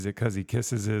Is it because he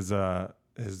kisses his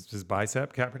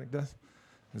bicep? Kaepernick does.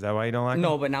 Is that why you don't like him?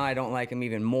 No, but now I don't like him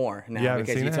even more now, You haven't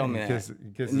because seen you it? told me He that. kisses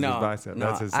his No, bicep. no,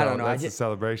 That's his. I don't know. That's his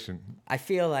celebration. I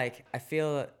feel a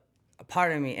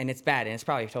part of me, and it's bad, and it's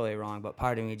probably totally wrong, but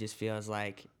part of me just feels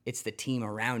like it's the team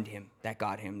around him that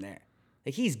got him there.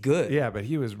 Like, he's good. Yeah, but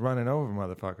he was running over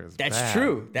motherfuckers. That's bad,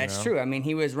 true. That's you know? true. I mean,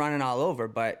 he was running all over,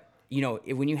 but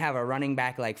when you have a running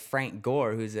back like Frank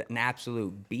Gore, who's an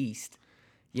absolute beast,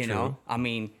 True. I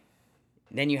mean,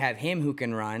 then you have him who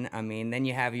can run. I mean, then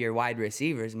you have your wide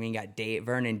receivers. I mean, you got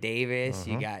Vernon Davis.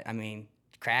 You got,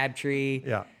 Crabtree.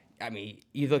 Yeah. I mean,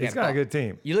 you look He's got a good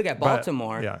team. You look at But,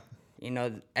 Baltimore. yeah.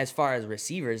 As far as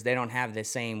receivers, they don't have the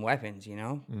same weapons.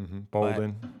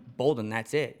 Bolden. Bolden,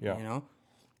 that's it. Yeah.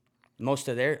 Most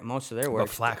of their But work.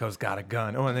 Flacco's got a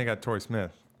gun. Oh, and they got Torrey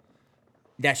Smith.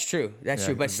 That's true. That's Yeah,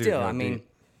 true. But the dude still, got I mean,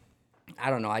 beat. I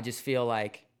don't know. I just feel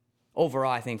like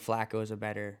overall, I think Flacco is a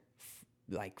better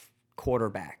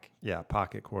quarterback. Yeah,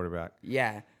 pocket quarterback.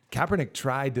 Yeah. Kaepernick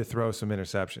tried to throw some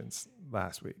interceptions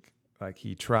last week. Like,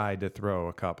 he tried to throw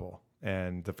a couple,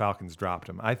 and the Falcons dropped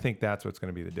him. I think that's what's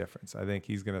going to be the difference. I think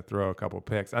he's going to throw a couple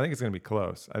picks. I think it's going to be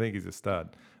close. I think he's a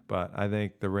stud. But I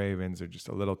think the Ravens are just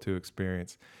a little too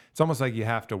experienced. It's almost like you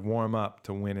have to warm up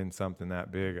to winning something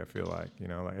that big, I feel like.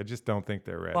 I just don't think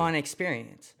they're ready. Well, on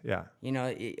experience. Yeah.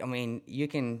 I mean, you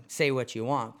can say what you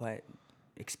want, but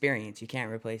experience, you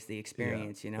can't replace the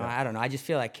experience. Yeah. I don't know. I just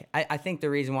feel like I think the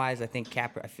reason why is I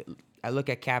look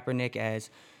at Kaepernick as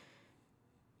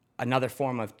another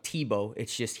form of Tebow.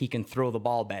 It's just he can throw the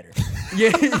ball better.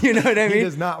 You know what I mean? He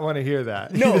does not want to hear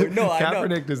that. No, I know.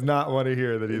 Kaepernick does not want to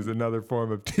hear that he's another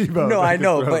form of Tebow. No, I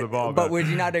know, throw the ball but back. would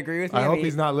you not agree with me? I hope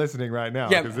he's not listening right now.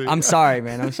 Yeah, I'm sorry,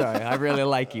 man. I'm sorry. I really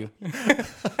like you.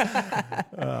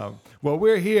 Well,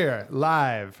 we're here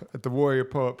live at the Warrior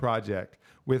Poet Project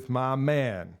with my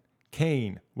man,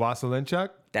 Kane Waselenchuk.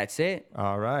 That's it.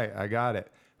 All right, I got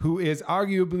it. Who is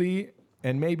arguably,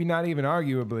 and maybe not even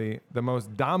arguably, the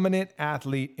most dominant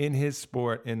athlete in his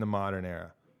sport in the modern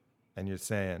era. And you're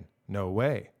saying, no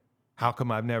way. How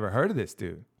come I've never heard of this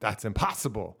dude? That's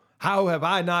impossible. How have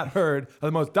I not heard of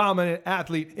the most dominant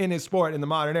athlete in his sport in the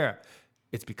modern era?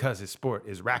 It's because his sport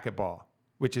is racquetball,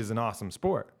 which is an awesome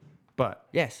sport. But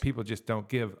Yes. people just don't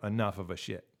give enough of a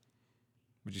shit.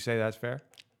 Would you say that's fair?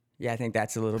 Yeah, I think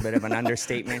that's a little bit of an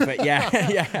understatement, but yeah,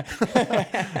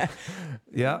 yeah.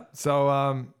 Yeah.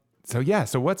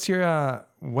 So what's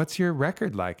your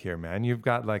record like here, man? You've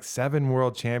got like 7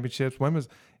 world championships.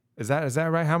 Is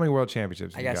that right? How many world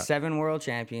championships? I got 7 world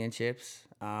championships.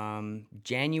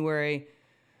 January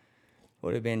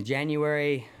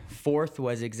 4th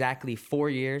was exactly 4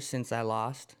 years since I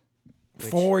lost.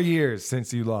 4 years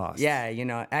since you lost.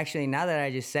 Yeah, actually, now that I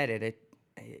just said it,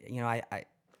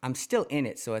 I'm still in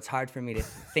it, so it's hard for me to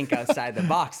think outside the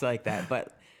box like that.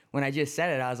 But when I just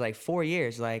said it, I was like, 4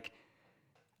 years. Like,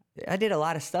 I did a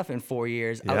lot of stuff in 4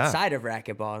 years outside of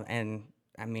racquetball, and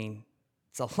I mean,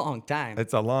 it's a long time.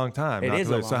 It's a long time. It is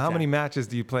a long So how time. many matches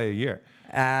do you play a year?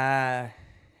 I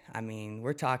mean,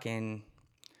 we're talking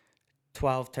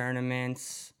 12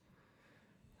 tournaments.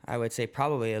 I would say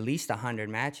probably at least 100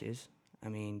 matches. I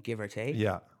mean, give or take.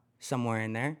 Yeah. Somewhere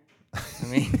in there. I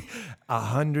mean,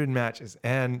 100 matches.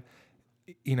 And,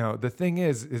 the thing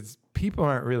is people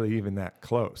aren't really even that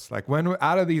close. Like, when we're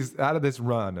out of this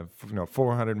run of,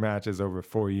 400 matches over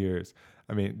 4 years,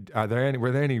 I mean,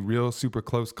 were there any real super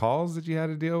close calls that you had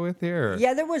to deal with here? Or?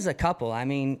 Yeah, there was a couple. I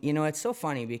mean, it's so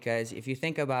funny because if you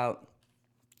think about,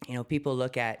 people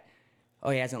look at, oh,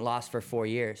 he hasn't lost for 4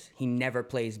 years. He never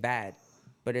plays bad.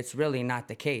 But it's really not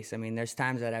the case. I mean, there's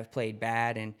times that I've played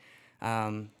bad, and,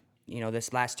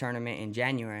 this last tournament in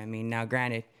January, I mean, now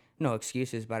granted, no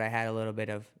excuses, but I had a little bit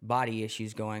of body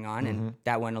issues going on, and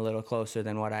that went a little closer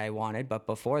than what I wanted. But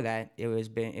before that, it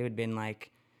had been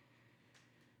like,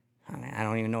 I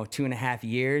don't even know, 2.5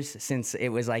 years since it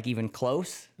was like even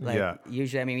close. Like, yeah.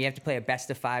 Usually, I mean, you have to play a best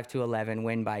of 5 to 11,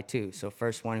 win by 2. So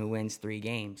first one who wins 3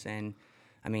 games. And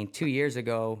I mean, 2 years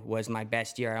ago was my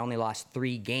best year. I only lost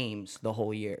 3 games the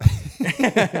whole year.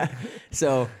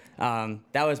 So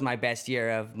that was my best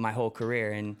year of my whole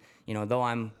career. And, though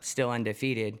I'm still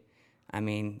undefeated, I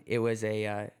mean, it was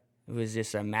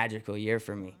just a magical year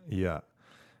for me. Yeah.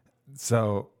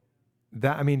 So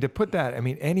to put that,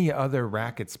 any other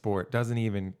racket sport doesn't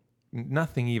even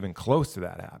nothing even close to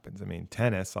that happens. I mean,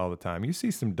 tennis all the time. You see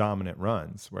some dominant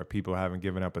runs where people haven't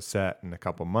given up a set in a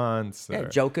couple months. Yeah, Or,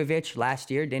 Djokovic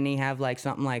last year, didn't he have like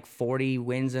something like 40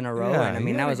 wins in a row? yeah, And I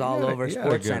mean, that was all over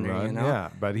Sports Center, you know? Yeah,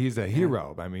 but he's a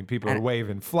hero. I mean, people are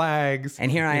waving flags.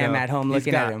 And here I am at home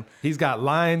looking at him. He's got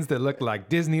lines that look like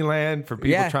Disneyland for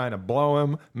people trying to blow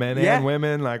him, men and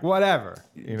women, like whatever.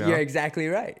 You know? You're exactly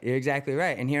right. You're exactly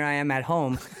right. And here I am at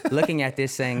home looking at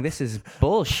this saying, this is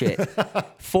bullshit.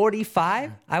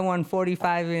 45? I won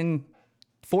 45 in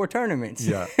 4 tournaments.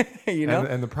 Yeah. You know?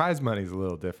 And the prize money is a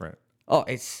little different. Oh,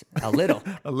 it's a little.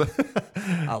 A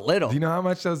little. Do you know how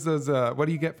much those what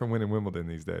do you get from winning Wimbledon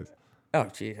these days? Oh,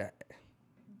 geez.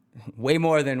 Way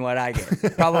more than what I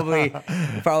get.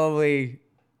 Probably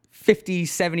 50,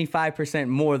 75%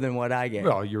 more than what I get.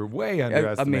 Well, you're way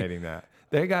underestimating that.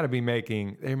 They got to be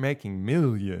they're making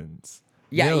millions.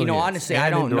 Yeah, millions. you know, honestly, and I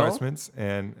don't know. Endorsements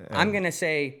and I'm going to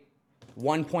say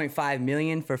 1.5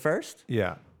 million for first.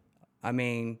 Yeah. I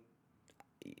mean,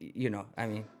 you know,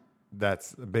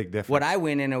 that's a big difference. What I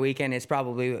win in a weekend is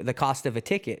probably the cost of a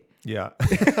ticket. Yeah.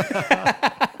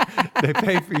 They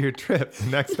pay for your trip the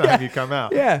next time you come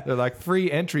out. Yeah. They're like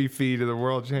free entry fee to the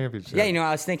World Championship. Yeah, you know,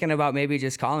 I was thinking about maybe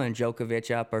just calling Djokovic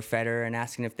up or Federer and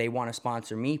asking if they want to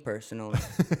sponsor me personally,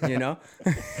 you know?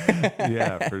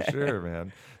 Yeah, for sure,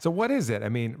 man. So what is it? I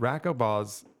mean,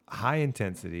 racquetball's high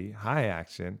intensity, high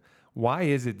action. Why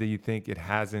is it that you think it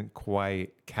hasn't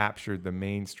quite captured the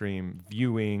mainstream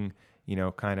viewing, you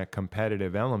know, kind of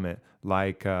competitive element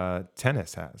like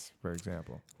tennis has, for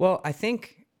example? Well, I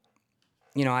think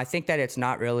that it's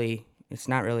not really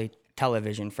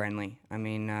television friendly. I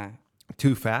mean,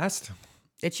 too fast?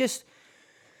 It's just,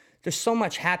 there's so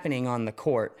much happening on the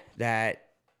court that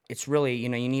it's really, you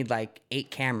know, you need like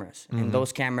 8 cameras, and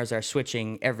those cameras are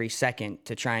switching every second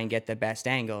to try and get the best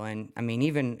angle. And I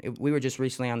mean, we were just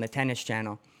recently on the Tennis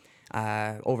Channel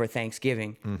over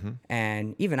Thanksgiving,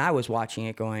 and even I was watching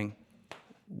it going,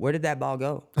 where did that ball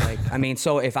go? Like, I mean,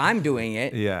 so if I'm doing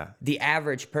it, the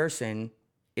average person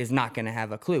is not going to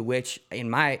have a clue, which in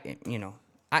my, you know,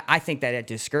 I think that it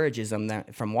discourages them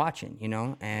from watching, you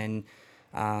know? And,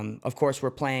 of course, we're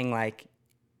playing like,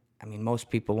 I mean, most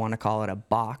people want to call it a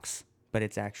box, but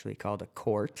it's actually called a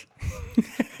court.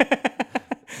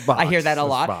 I hear that a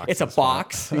lot. It's a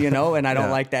box, you know, and I don't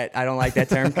like that. I don't like that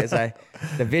term because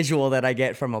the visual that I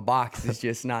get from a box is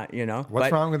just not, you know.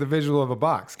 What's wrong with the visual of a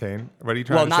box, Kane? What are you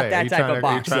trying to say? Well, not that type of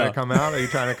box. Are you trying to come out? Are you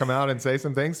trying to come out and say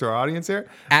some things to our audience here?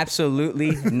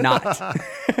 Absolutely not.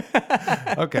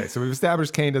 Okay, so we've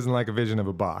established Kane doesn't like a vision of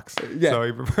a box. Yeah. So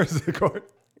he prefers the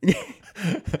court.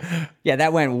 Yeah,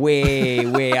 that went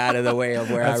way out of the way of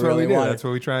where I really wanted. That's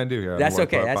what we try and do here. That's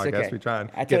okay. That's okay. We try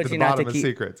and I get told to the you not bottom to of keep.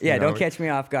 secrets. Yeah, don't catch me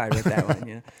off guard with that one.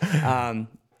 You know?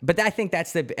 But I think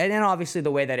that's and then obviously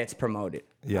the way that it's promoted.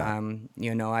 Yeah.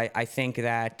 You know, I think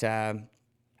that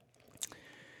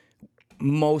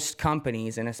most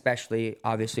companies, and especially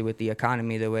obviously with the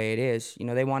economy the way it is, you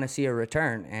know, they want to see a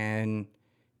return, and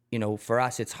you know, for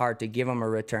us, it's hard to give them a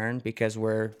return because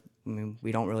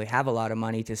we don't really have a lot of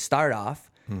money to start off.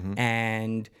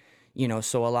 And, you know,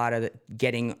 so a lot of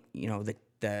getting, you know,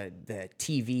 the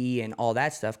TV and all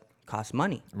that stuff costs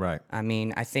money. Right. I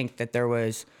mean, I think that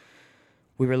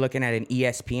we were looking at an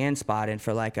ESPN spot, and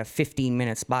for like a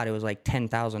 15-minute spot, it was like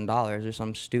 $10,000 or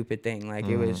some stupid thing. Like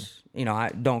it was, you know,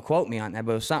 don't quote me on that,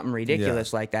 but it was something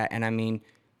ridiculous like that. And I mean,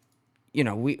 you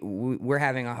know, we're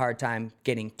having a hard time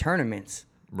getting tournaments,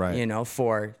 right, you know,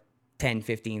 for $10,000,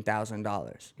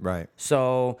 $15,000. Right.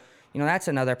 So, you know, that's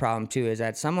another problem too, is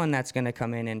that someone that's going to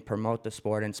come in and promote the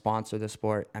sport and sponsor the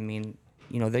sport, I mean,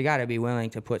 you know, they got to be willing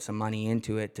to put some money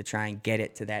into it to try and get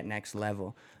it to that next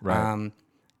level. Right.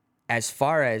 As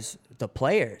far as the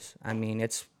players, I mean,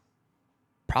 it's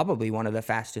probably one of the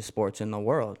fastest sports in the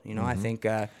world. You know, I think.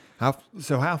 How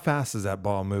fast is that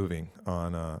ball moving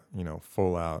on you know,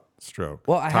 full out stroke?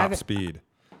 Well, top speed.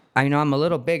 I know I'm a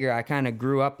little bigger. I kind of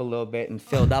grew up a little bit and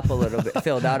filled out a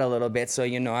little bit. So,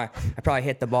 you know, I probably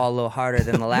hit the ball a little harder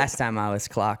than the last time I was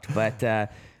clocked. But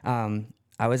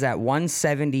I was at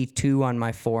 172 on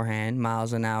my forehand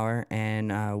miles an hour and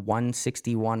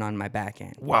 161 on my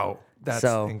backhand. Wow. That's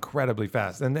incredibly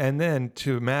fast. And then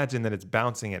to imagine that it's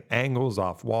bouncing at angles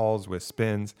off walls with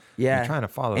spins. Yeah. You're trying to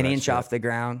follow an that inch shit off the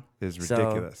ground. Is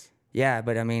ridiculous. So, yeah,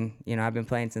 but I mean, you know, I've been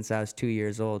playing since I was 2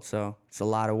 years old. So it's a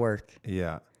lot of work.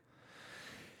 Yeah.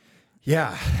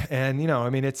 Yeah, and you know, I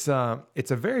mean, it's a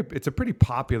pretty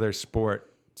popular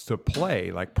sport to play.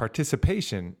 Like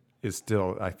participation is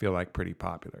still, I feel like, pretty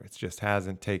popular. It just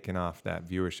hasn't taken off that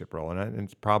viewership role, and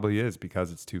it probably is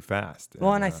because it's too fast.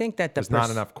 Well, and I think that there's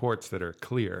not enough courts that are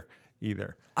clear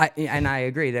either. I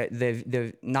agree that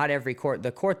the not every court,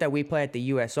 the court that we play at the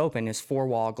U.S. Open is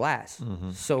 4-wall glass.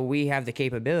 So we have the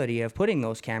capability of putting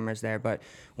those cameras there. But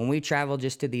when we travel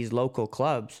just to these local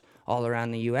clubs all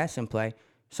around the U.S. and play,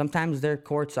 sometimes their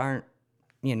courts aren't,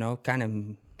 kind of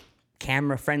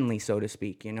camera friendly, so to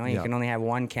speak. You can only have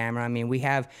one camera. I mean, we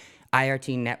have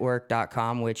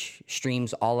irtnetwork.com, which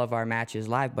streams all of our matches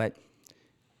live, but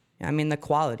I mean, the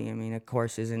quality, of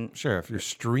course, isn't... Sure, if you're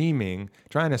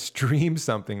trying to stream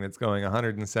something that's going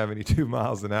 172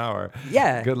 miles an hour,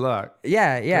 good luck.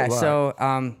 Yeah. Good luck.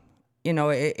 So,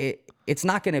 it's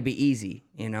not going to be easy,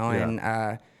 and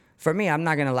for me, I'm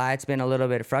not going to lie, it's been a little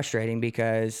bit frustrating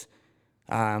because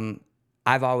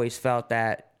I've always felt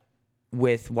that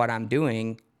with what I'm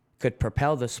doing could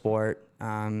propel the sport.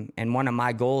 And one of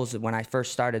my goals when I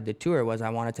first started the tour was I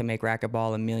wanted to make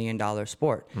racquetball $1 million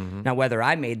sport. Now, whether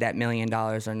I made that $1 million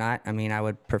or not, I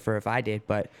would prefer if I did,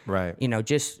 but,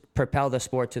 just propel the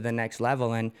sport to the next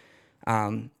level. And,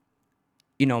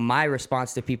 my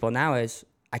response to people now is,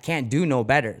 I can't do no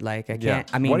better. Like, I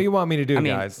can't, what do you want me to do,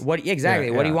 guys? What do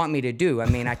you want me to do?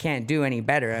 I can't do any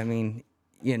better.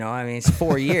 It's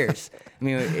 4 years.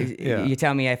 You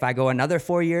tell me if I go another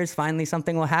 4 years, finally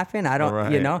something will happen. I don't,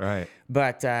 Right.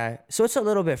 But so it's a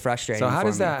little bit frustrating. So how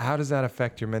does that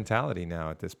affect your mentality now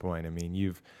at this point?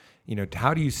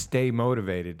 How do you stay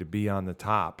motivated to be on the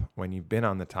top when you've been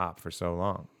on the top for so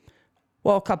long?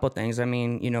 Well, a couple things.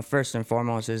 First and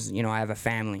foremost is, I have a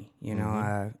family.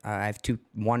 I have 2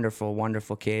 wonderful,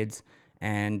 wonderful kids,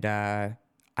 and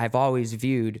I've always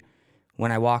viewed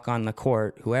when I walk on the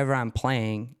court, whoever I'm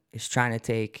playing is trying to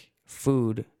take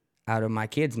food out of my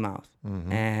kid's mouth.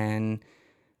 And,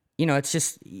 it's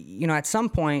just, at some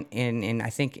point I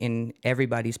think in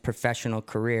everybody's professional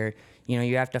career,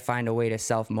 you have to find a way to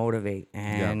self-motivate.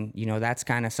 And, that's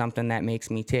kind of something that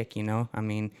makes me tick,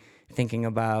 thinking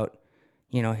about,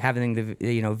 having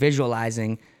the,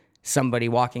 visualizing somebody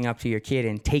walking up to your kid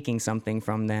and taking something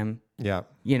from them. Yeah.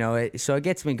 So it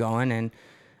gets me going. And,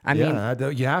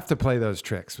 you have to play those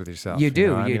tricks with yourself. You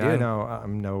do. I know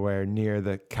I'm nowhere near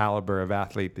the caliber of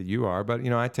athlete that you are, but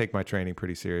I take my training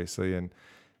pretty seriously, and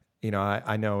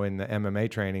I know in the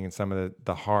MMA training and some of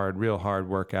the real hard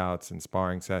workouts and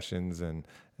sparring sessions and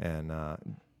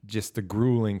just the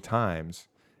grueling times,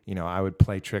 I would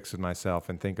play tricks with myself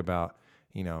and think about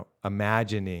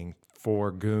imagining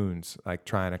 4 goons like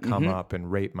trying to come up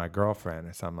and rape my girlfriend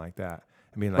or something like that.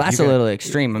 That's a little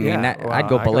extreme. I'd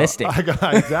go ballistic.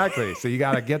 Exactly. So you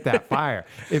got to get that fire.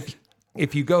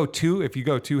 If you go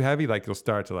too heavy, like you'll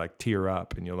start to like tear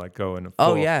up and you'll like go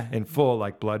in full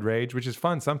like blood rage, which is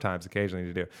fun sometimes occasionally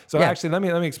to do. So actually, let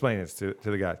me explain this to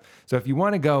the guys. So if you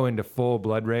want to go into full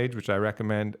blood rage, which I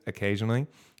recommend occasionally,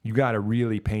 you got to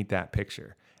really paint that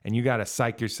picture. And you got to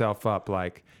psych yourself up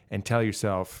and tell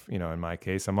yourself, in my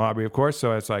case, I'm Aubrey, of course.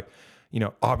 So it's like,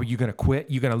 Aubrey, you going to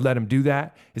quit? You going to let him do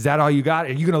that? Is that all you got?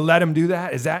 Are you going to let him do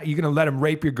that? You going to let him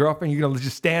rape your girlfriend? You going to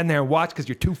just stand there and watch because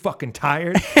you're too fucking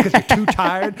tired? Because you're too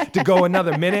tired to go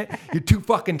another minute? You're too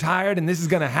fucking tired and this is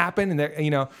going to happen? And,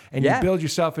 you build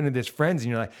yourself into this frenzy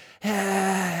and you're like,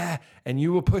 and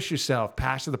you will push yourself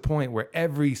past to the point where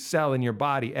every cell in your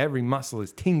body, every muscle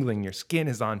is tingling, your skin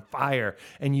is on fire,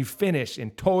 and you finish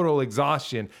in total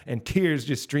exhaustion and tears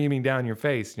just streaming down your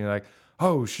face. And you're like,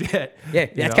 oh shit. Yeah,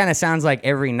 that kind of sounds like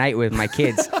every night with my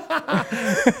kids.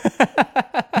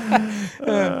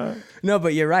 No,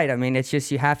 but you're right. It's just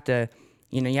you have to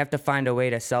find a way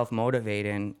to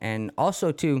self-motivate and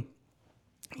also to,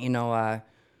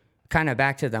 kind of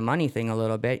back to the money thing a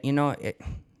little bit.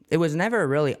 It was never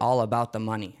really all about the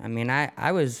money.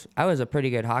 I was a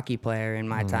pretty good hockey player in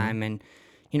my time, and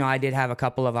I did have a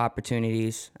couple of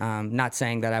opportunities. Not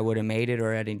saying that I would have made it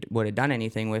or would have done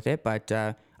anything with it, but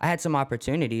I had some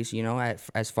opportunities,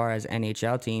 as far as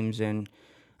NHL teams, and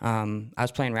I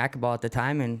was playing racquetball at the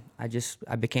time, and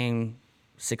I became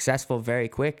successful very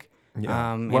quick.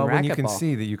 Yeah. In when racquetball. You can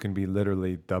see that you can be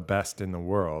literally the best in the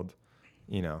world,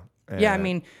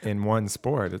 in one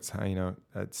sport, it's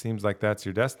it seems like that's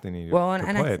your destiny.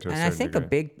 I think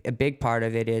degree. a big part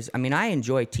of it is, I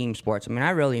enjoy team sports. I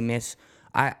really miss.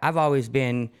 I've always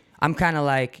been. I'm kind of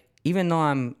like. Even though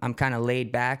I'm kind of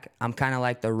laid back, I'm kind of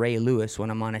like the Ray Lewis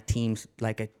when I'm on a team,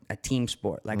 like a team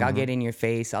sport. Like I'll get in your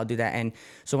face, I'll do that. And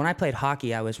so when I played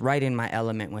hockey, I was right in my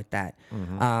element with that.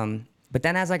 But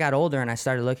then as I got older and I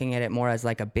started looking at it more as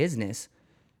like a business,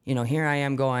 here I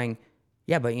am going,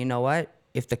 yeah, but you know what?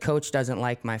 If the coach doesn't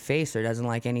like my face or doesn't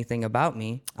like anything about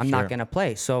me, I'm not going to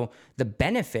play. So the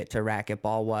benefit to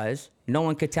racquetball was no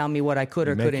one could tell me what I could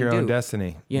or couldn't do. Make your own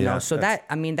destiny. So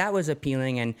that was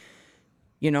appealing. And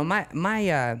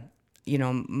my you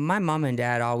know, my mom and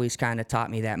dad always kind of taught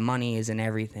me that money isn't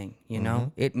everything. You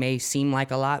know, it may seem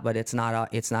like a lot, but it's not.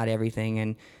 It's not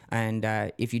everything. And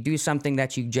if you do something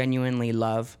that you genuinely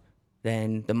love,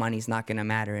 then the money's not going to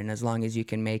matter. And as long as you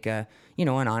can make an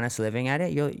honest living at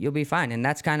it, you'll be fine. And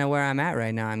that's kind of where I'm at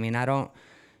right now. I mean, I don't.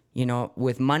 You know,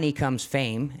 with money comes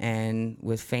fame, and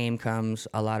with fame comes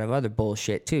a lot of other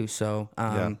bullshit too. So,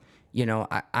 you know,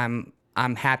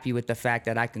 I'm happy with the fact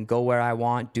that I can go where I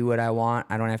want, do what I want.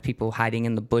 I don't have people hiding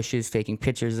in the bushes taking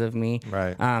pictures of me.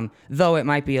 Right. Though it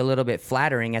might be a little bit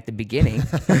flattering at the beginning.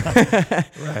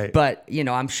 Right. But, you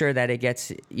know, I'm sure that it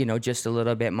gets, you know, just a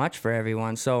little bit much for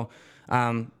everyone. So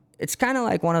it's kind of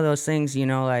like one of those things, you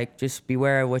know, like just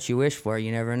beware of what you wish for.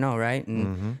 You never know, right?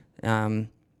 And,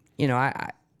 you know,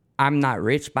 I'm not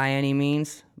rich by any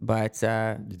means, but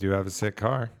You do have a sick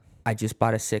car. I just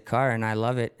bought a sick car and I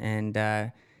love it. And,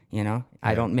 you know,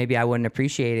 maybe I wouldn't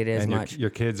appreciate it as much.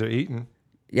 Your kids are eating.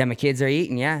 Yeah, my kids are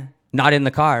eating, yeah. Not in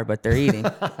the car, but they're eating.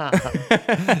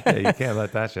 Yeah, you can't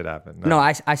let that shit happen. No,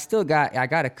 I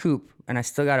got a coupe and I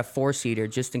still got a 4-seater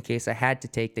just in case I had to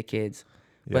take the kids.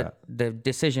 But the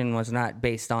decision was not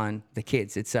based on the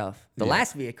kids itself. The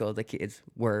last vehicle, the kids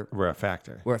were a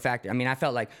factor. I mean, I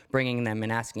felt like bringing them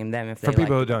and asking them if they For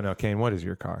people who don't know, Kane, what is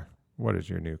your car? What is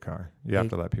your new car? You have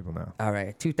to let people know. All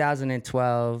right,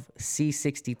 2012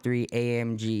 C63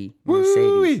 AMG Mercedes.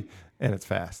 Woo-wee! And it's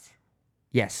fast.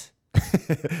 Yes.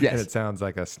 And it sounds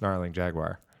like a snarling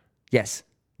jaguar. Yes.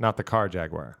 Not the car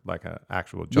jaguar, like an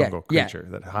actual jungle creature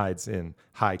that hides in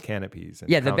high canopies.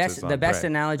 And the best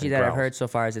analogy that I've heard so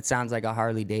far is it sounds like a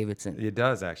Harley Davidson. It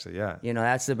does actually, yeah. You know,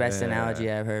 that's the best analogy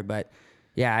I've heard. But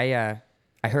yeah,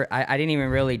 I heard. I didn't even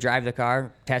really drive the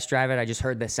car, test drive it. I just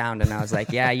heard the sound and I was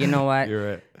like, yeah, you know what?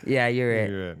 You're it. Yeah, you're it.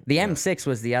 You're it. The M6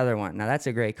 was the other one. Now that's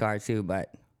a great car too,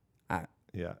 but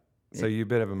yeah. So you a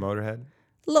bit of a motorhead?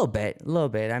 A little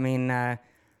bit. I mean,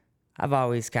 I've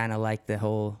always kind of liked the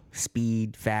whole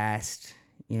speed, fast,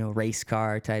 you know, race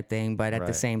car type thing. But at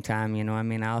the same time, you know, I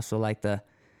mean, I also like the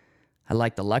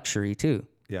luxury too.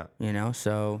 Yeah. You know,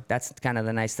 so that's kind of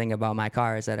the nice thing about my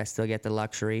car is that I still get the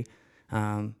luxury,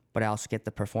 but I also get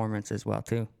the performance as well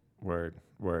too. Word.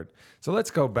 So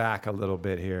let's go back a little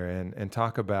bit here and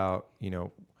talk about, you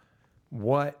know,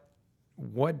 what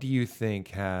do you think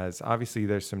has, obviously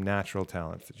there's some natural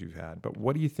talents that you've had, but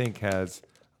what do you think has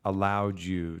allowed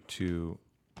you to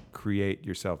create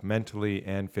yourself mentally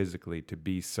and physically to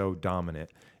be so dominant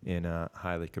in a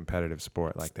highly competitive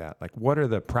sport like that? Like, what are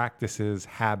the practices,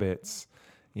 habits,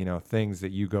 you know, things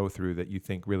that you go through that you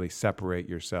think really separate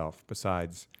yourself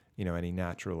besides, you know, any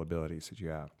natural abilities that you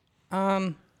have?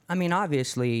 I mean,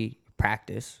 obviously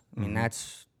practice.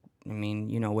 I mean,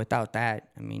 you know, without that,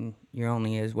 I mean, you're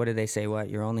only as, what do they say?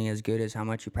 You're only as good as how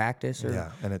much you practice,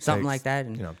 or and it something takes, like that.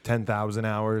 And, you know, 10,000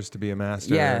 hours to be a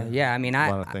master. Yeah. I mean,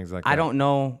 a lot of things like that. I don't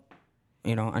know.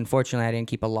 You know, unfortunately, I didn't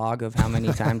keep a log of how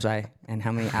many times and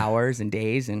how many hours and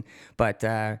days, but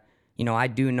you know, I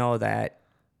do know that,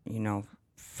 you know,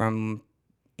 from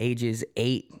ages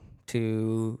 8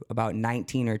 to about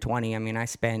 19 or 20, I mean, I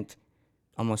spent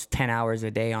almost 10 hours a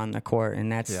day on the court,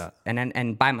 and that's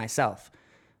and by myself.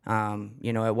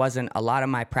 You know, it wasn't a lot of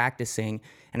my practicing,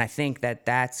 and I think that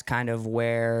that's kind of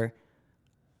where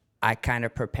I kind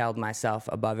of propelled myself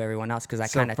above everyone else because I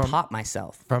kind of taught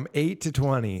myself. From 8 to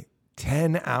 20,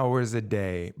 10 hours a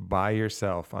day by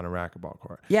yourself on a racquetball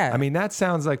court. Yeah. I mean, that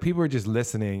sounds like people are just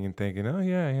listening and thinking, oh,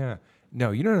 yeah.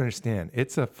 No, you don't understand.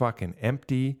 It's a fucking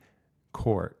empty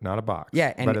court, not a box.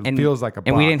 Yeah, but it feels like a box.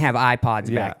 And we didn't have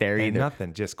iPods back there either.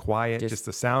 Nothing, just quiet, just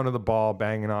the sound of the ball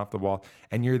banging off the wall.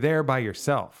 And you're there by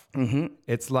yourself. Mm-hmm.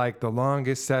 It's like the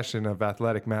longest session of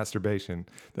athletic masturbation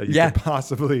that you could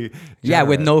possibly generate. Yeah,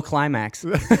 with no climax.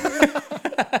 With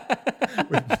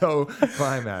no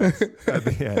climax at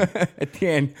the end. At the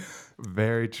end.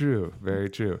 Very true.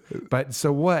 But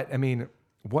so what? I mean,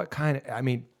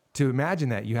 to imagine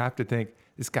that, you have to think,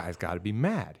 this guy's got to be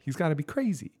mad. He's got to be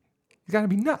crazy. He's got to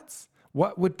be nuts.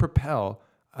 What would propel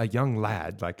a young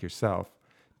lad like yourself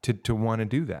to want to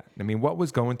do that? I mean, what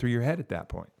was going through your head at that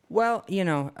point? Well, you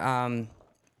know,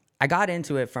 I got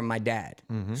into it from my dad.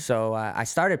 Mm-hmm. So I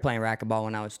started playing racquetball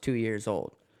when I was 2 years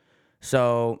old.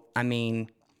 So, I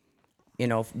mean, you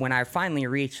know, when I finally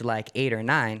reached like 8 or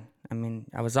 9, I mean,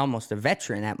 I was almost a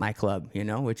veteran at my club, you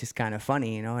know, which is kind of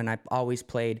funny, you know, and I always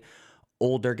played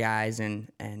older guys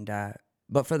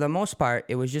but for the most part,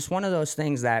 it was just one of those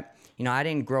things that, you know, I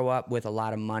didn't grow up with a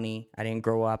lot of money. I didn't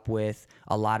grow up with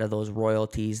a lot of those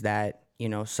royalties that, you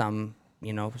know, some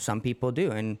people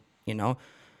do. And, you know,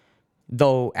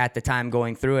 though at the time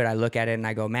going through it, I look at it and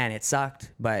I go, man, it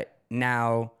sucked. But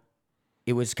now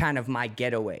it was kind of my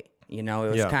getaway. You know,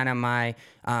 it was kind of my,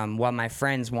 while my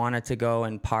friends wanted to go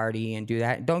and party and do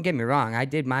that. Don't get me wrong. I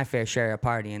did my fair share of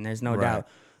partying. There's no doubt.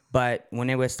 But when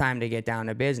it was time to get down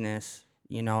to business,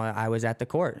 you know, I was at the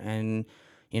court, and,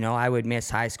 you know, I would miss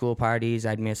high school parties.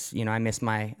 I missed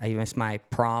my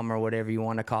prom or whatever you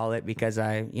want to call it, because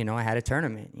I had a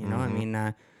tournament, you know, I mean,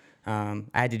 I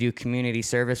had to do community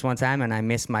service one time, and I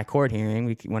missed my court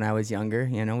hearing when I was younger.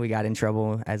 You know, we got in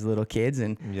trouble as little kids,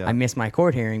 and I missed my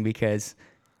court hearing because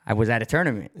I was at a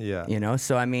tournament. Yeah. You know,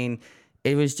 so I mean,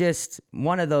 it was just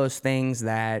one of those things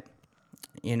that,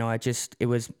 you know, it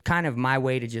was kind of my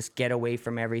way to just get away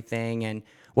from everything. And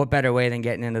what better way than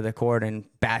getting into the court and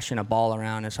bashing a ball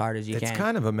around as hard as you can? It's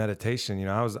kind of a meditation. You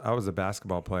know, I was a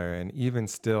basketball player, and even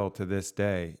still to this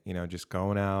day, you know, just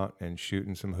going out and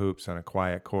shooting some hoops on a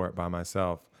quiet court by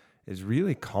myself is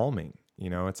really calming. You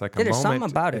know, it's like a moment. There's something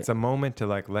about it. It's a moment to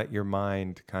like let your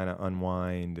mind kind of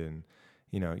unwind, and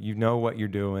you know what you're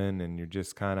doing, and you're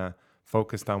just kind of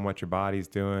focused on what your body's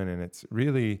doing, and it's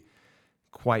really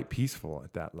quite peaceful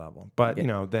at that level. But you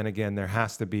know, then again, there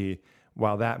has to be,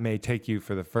 while that may take you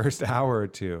for the first hour or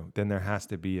two, then there has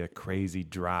to be a crazy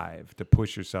drive to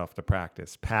push yourself to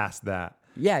practice past that.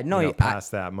 Yeah, no,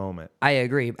 past that moment. I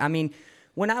agree. I mean,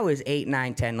 when I was 8,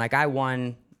 9, 10, like I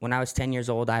won, when I was 10 years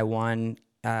old, I won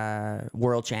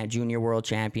junior world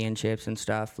championships and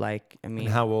stuff. Like, I mean,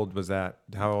 and how old was that?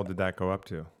 How old did that go up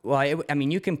to? Well, I mean,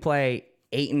 you can play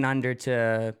 8 and under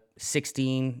to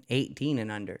 16, 18 and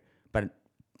under. But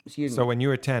excuse me. So when you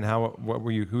were 10, who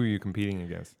were you competing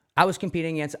against? I was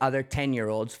competing against other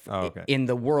 10-year-olds in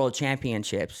the world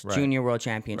championships, junior world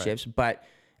championships. Right. But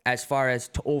as far as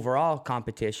overall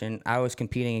competition, I was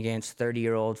competing against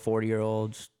 30-year-olds,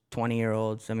 40-year-olds,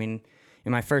 20-year-olds. I mean,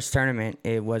 in my first tournament,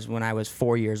 it was when I was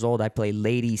 4 years old. I played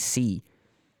Ladies C,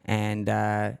 and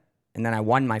then I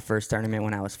won my first tournament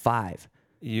when I was 5.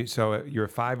 So you were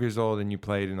 5 years old and you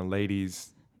played in a ladies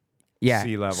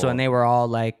C level. So and they were all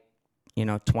like,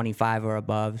 25 or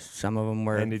above. Some of them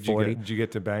were. And did 40. Did you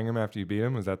get to bang them after you beat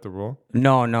them? Was that the rule?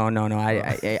 No.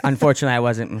 I unfortunately I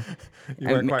wasn't. You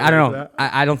weren't quite I don't know.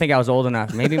 I don't think I was old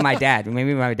enough. Maybe my dad.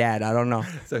 I don't know.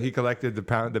 So he collected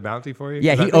the bounty for you?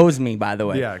 Yeah, he owes me, by the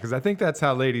way. Yeah, because I think that's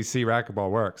how Ladies C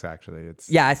racquetball works. Actually,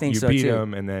 I think so too. You beat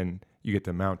them and then you get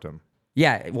to mount them.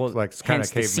 Yeah, well, it's like hence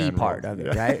the C part of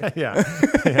it, right? yeah.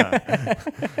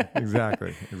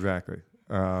 Exactly.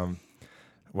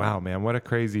 Wow, man, what a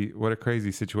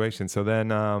crazy situation. So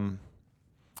then, a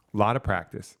lot of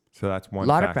practice. So that's one. A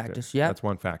lot of practice. Yeah, that's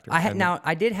one factor.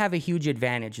 I did have a huge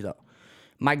advantage though.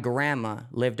 My grandma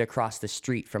lived across the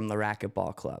street from the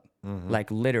racquetball club, like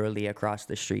literally across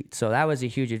the street. So that was a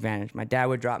huge advantage. My dad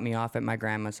would drop me off at my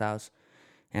grandma's house,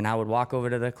 and I would walk over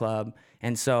to the club.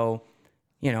 And so,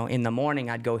 in the morning,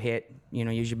 I'd go hit,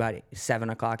 usually about 7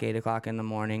 o'clock, 8 o'clock in the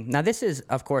morning. Now, this is,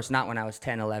 of course, not when I was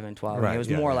 10, 11, 12. Right, it was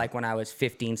more like when I was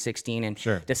 15, 16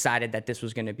 and decided that this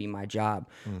was going to be my job.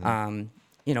 7,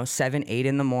 8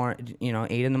 in the morning,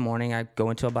 8 in the morning, I'd go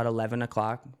until about 11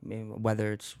 o'clock,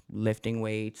 whether it's lifting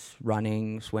weights,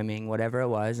 running, swimming, whatever it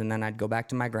was. And then I'd go back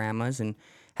to my grandma's and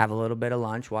have a little bit of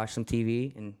lunch, watch some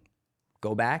TV, and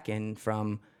go back. And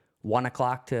from 1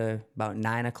 o'clock to about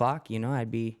 9 o'clock, I'd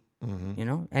be...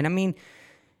 and I mean,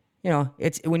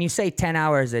 it's when you say 10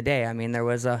 hours a day, I mean, there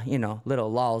was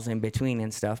little lulls in between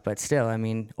and stuff, but still, I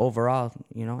mean, overall,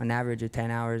 an average of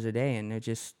 10 hours a day. And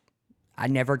I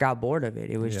never got bored of it.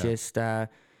 It was just,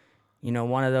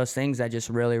 one of those things I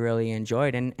just really, really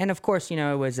enjoyed. And of course,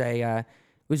 it was a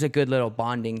good little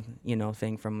bonding,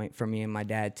 thing for me and my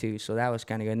dad too. So that was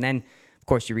kind of good. And then, of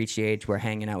course, you reach the age where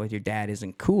hanging out with your dad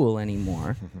isn't cool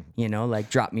anymore, like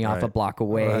drop me off a block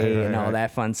away and all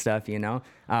that fun stuff,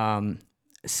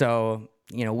 So,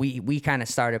 we kind of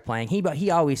started playing.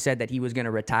 He always said that he was going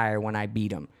to retire when I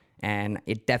beat him. And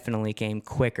it definitely came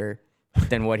quicker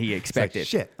than what he expected.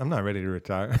 It's like, shit, I'm not ready to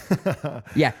retire.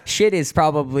 Yeah, shit is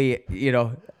probably,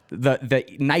 the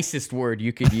nicest word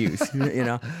you could use.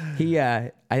 He,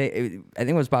 I think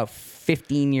it was about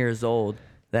 15 years old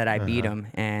that I beat him.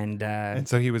 And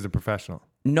so he was a professional?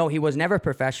 No, he was never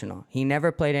professional. He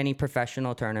never played any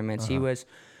professional tournaments. He was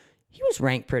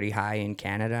ranked pretty high in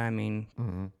Canada. I mean,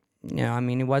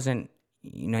 it wasn't,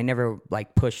 he never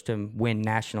like pushed to win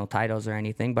national titles or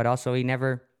anything, but also he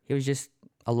was just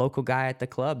a local guy at the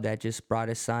club that just brought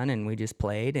his son, and we just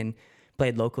played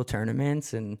local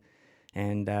tournaments and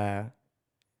I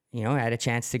had a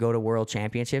chance to go to world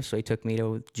championships. So he took me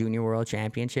to junior world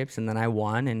championships, and then I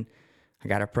won, and I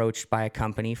got approached by a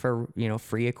company for,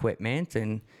 free equipment,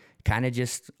 and kind of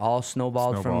just all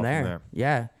snowballed from there.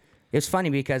 Yeah. It's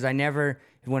funny because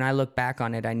when I look back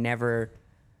on it,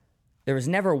 there was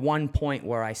never one point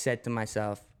where I said to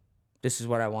myself, this is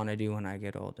what I want to do when I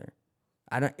get older.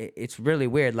 It's really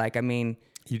weird. Like, I mean,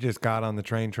 You just got on the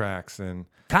train tracks and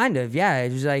kind of, yeah.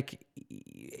 It was like,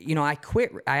 I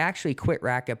actually quit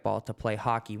racquetball to play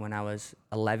hockey when I was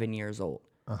 11 years old.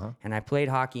 And I played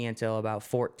hockey until about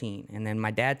 14. And then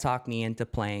my dad talked me into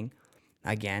playing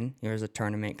again. There was a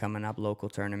tournament coming up, local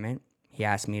tournament. He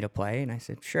asked me to play, and I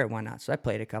said, sure, why not? So I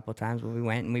played a couple times, but we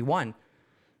went and we won.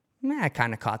 I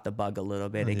kind of caught the bug a little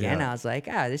bit again. Yeah. I was like,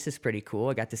 this is pretty cool.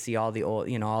 I got to see all the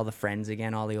old, all the friends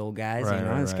again, all the old guys,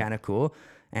 it's kind of cool.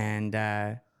 And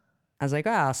I was like,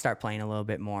 I'll start playing a little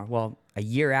bit more. Well, a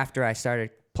year after I started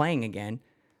playing again,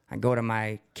 I go to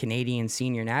my Canadian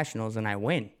senior nationals and I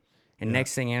win. And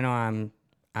next thing you know,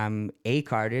 I'm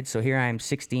A-carded. So here I am,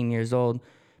 16 years old,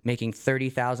 making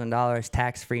 $30,000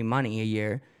 tax-free money a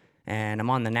year. And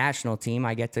I'm on the national team.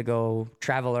 I get to go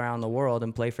travel around the world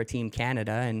and play for Team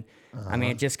Canada. And I mean,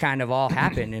 it just kind of all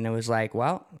happened. And it was like,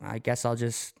 well, I guess I'll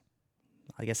just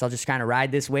kind of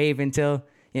ride this wave until,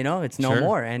 it's no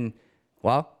more. And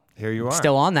well, here you are,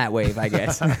 still on that wave, I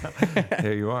guess.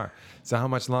 Here you are. So how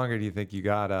much longer do you think you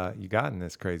got in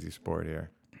this crazy sport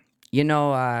here?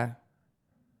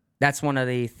 That's one of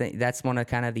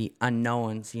kind of the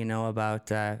unknowns,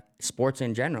 about sports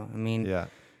in general. I mean,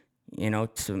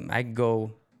 I could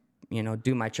go,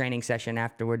 do my training session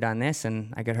after we're done this,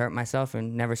 and I could hurt myself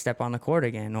and never step on the court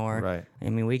again. Or, I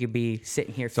mean, we could be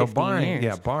sitting here 15 years.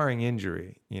 Yeah, barring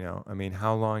injury, I mean,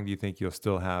 how long do you think you'll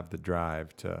still have the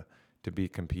drive to be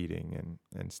competing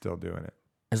and still doing it?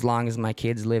 As long as my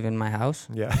kids live in my house.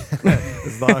 Yeah,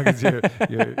 as long as you're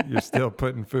still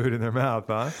putting food in their mouth,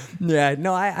 huh? Yeah,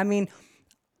 no, I mean,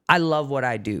 I love what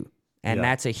I do, and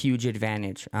that's a huge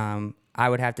advantage. I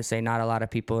would have to say not a lot of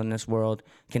people in this world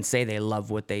can say they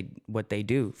love what they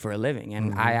do for a living,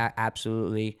 and I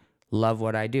absolutely love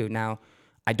what I do. Now,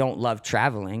 I don't love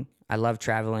traveling. I love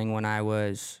traveling when I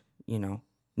was,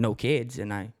 no kids,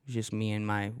 and just me and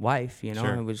my wife.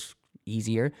 Sure. It was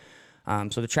easier.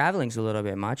 So the traveling's a little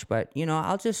bit much, but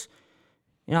I'll just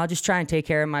try and take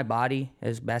care of my body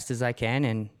as best as I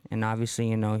can, and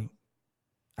obviously,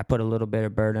 I put a little bit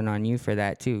of burden on you for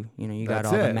that too. You got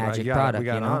all the magic product. We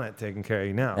got on it taking care of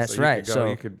you now. That's so right. So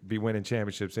you could be winning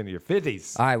championships into your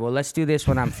 50s. All right. Well, let's do this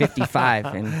when I'm 55,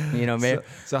 and maybe.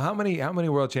 So how many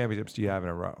world championships do you have in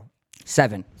a row?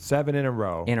 7. 7 in a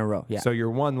row. In a row. Yeah. So your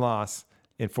one loss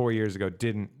in 4 years ago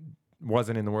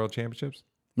wasn't in the world championships?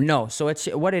 No. So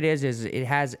what it is it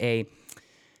has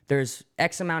there's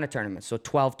X amount of tournaments, so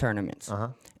 12 tournaments,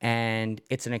 and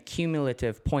it's an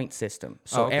accumulative point system.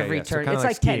 So every tournament, it's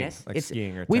like skiing, tennis. like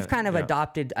skiing or we've tennis. kind of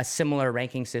adopted a similar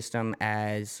ranking system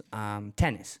as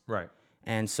tennis. Right.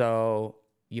 And so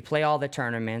you play all the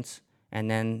tournaments,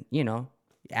 and then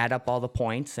add up all the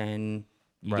points, and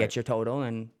you get your total,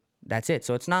 and that's it.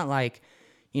 So it's not like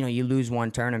you lose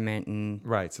one tournament and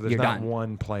so there's you're not done.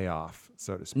 One playoff,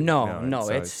 so to speak.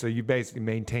 No. So you basically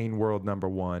maintain world number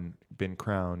 1, been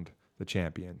crowned the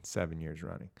champion 7 years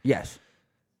running. Yes.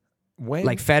 When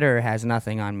like Federer has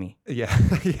nothing on me. Yeah.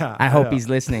 I hope he's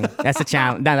listening. That's a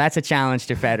challenge. No, that's a challenge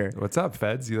to Federer. What's up,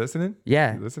 Feds? You listening?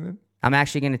 Yeah. You listening? I'm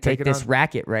actually going to take this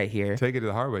racket right here. Take it to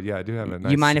the hardwood. Yeah, I do have a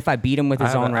nice. You mind if I beat him with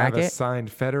his own racket? I have a signed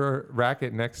Federer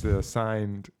racket next to a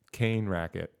signed Kane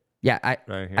racket. Yeah,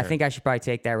 I think I should probably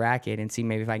take that racket and see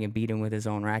maybe if I can beat him with his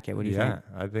own racket. What do you think?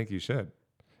 Yeah, I think you should.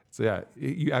 So yeah,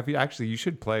 you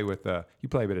should play with you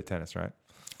play a bit of tennis, right?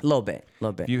 A little bit.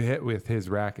 If you hit with his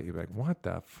racket, you're like, what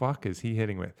the fuck is he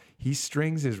hitting with? He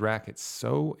strings his racket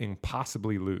so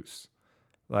impossibly loose.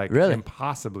 Like really?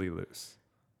 Impossibly loose.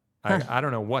 I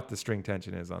don't know what the string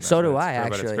tension is on that. So do I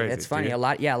actually. It's funny. A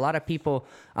lot of people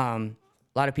in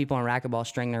racquetball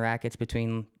string their rackets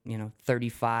between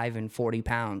 35 and 40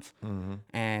 pounds. Mm-hmm.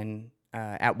 And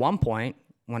at one point,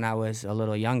 when I was a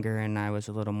little younger and I was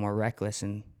a little more reckless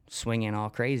and swinging all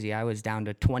crazy, I was down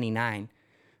to 29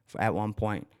 at one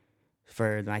point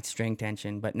for my string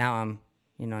tension. But now I'm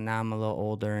a little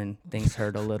older and things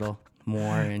hurt a little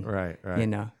more. And right.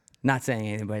 Not saying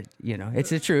anything, but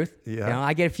it's the truth. Yeah.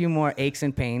 I get a few more aches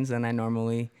and pains than I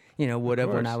normally would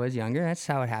have when I was younger. That's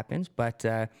how it happens. But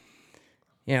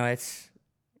it's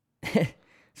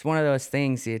it's one of those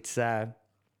things. It's for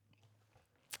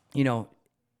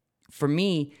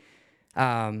me,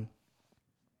 the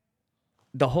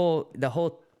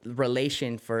whole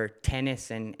relation for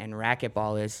tennis and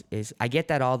racquetball is I get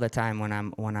that all the time when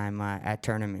I'm at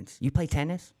tournaments. You play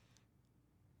tennis?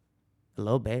 A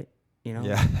little bit.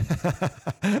 Yeah.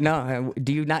 No,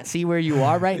 do you not see where you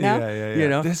are right now?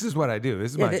 Yeah. This is what I do.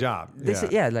 This is my job.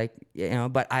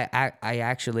 But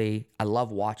I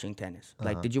love watching tennis.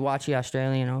 Like, did you watch the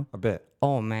Australian Open? A bit.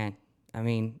 Oh man, I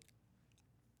mean,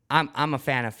 I'm a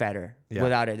fan of Federer,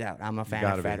 without a doubt. I'm a fan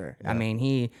of Federer. Yeah. I mean,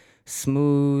 he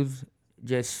smooth,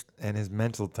 just. And his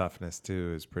mental toughness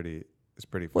too is pretty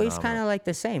phenomenal. Well, he's kind of like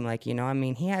the same. Like, you know, I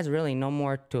mean, he has really no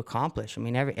more to accomplish. I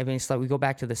mean, it's like we go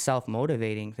back to the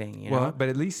self-motivating thing, you know? But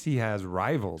at least he has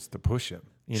rivals to push him.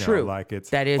 You know, True. like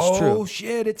That is oh, true. Oh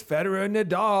shit, it's Federer and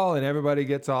Nadal, and everybody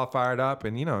gets all fired up.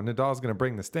 And you know, Nadal's going to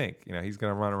bring the stink. You know, he's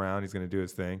going to run around, he's going to do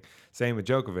his thing. Same with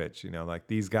Djokovic. You know, like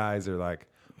these guys are like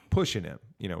pushing him.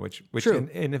 You know, which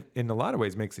in a lot of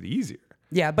ways makes it easier.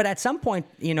 Yeah, but at some point,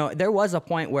 you know, there was a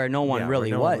point where no one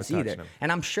really was either. touching him.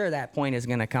 And I'm sure that point is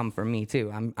going to come for me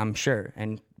too. I'm sure.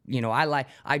 And you know,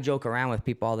 I joke around with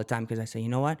people all the time because I say, you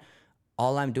know what?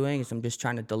 All I'm doing is I'm just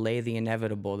trying to delay the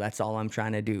inevitable. That's all I'm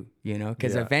trying to do, you know,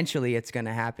 because eventually it's going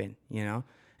to happen, you know,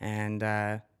 and,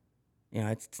 you know,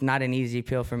 it's not an easy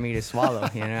pill for me to swallow.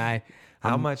 You know,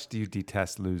 How much do you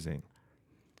detest losing?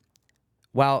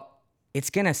 Well,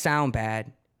 it's going to sound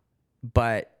bad,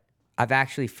 but I've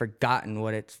actually forgotten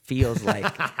what it feels like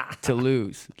to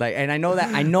lose. Like, and I know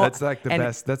That's like the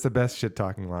best. That's the best shit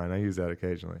talking line. I use that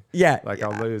occasionally. Yeah. Like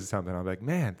I'll lose something. I'll be like,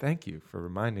 man, thank you for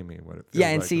reminding me what it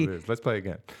feels like to lose. Let's play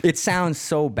again. It sounds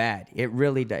so bad. It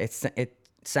really does. It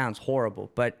sounds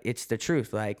horrible, but it's the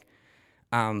truth. Like,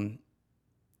 the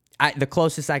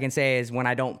closest I can say is when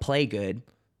I don't play good.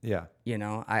 Yeah. You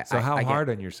know, how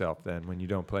hard on yourself then when you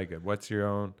don't play good? What's your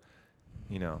own?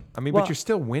 You know, I mean, but you're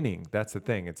still winning. That's the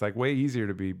thing. It's like way easier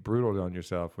to be brutal on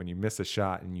yourself when you miss a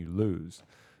shot and you lose.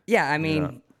 Yeah, I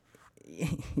mean,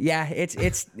 yeah,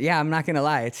 it's I'm not gonna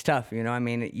lie, it's tough. You know, I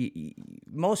mean,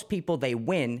 most people they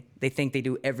win, they think they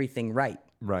do everything right.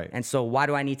 Right. And so why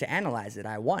do I need to analyze it?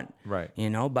 I won. Right. You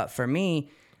know, but for me,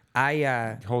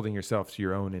 holding yourself to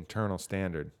your own internal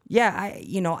standard. Yeah,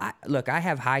 I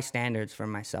have high standards for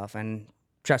myself, and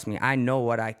trust me, I know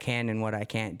what I can and what I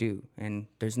can't do. And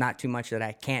there's not too much that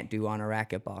I can't do on a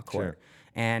racquetball court. Sure.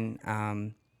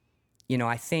 And, you know,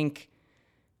 I think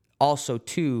also,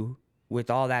 too, with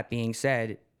all that being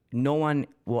said, no one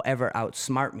will ever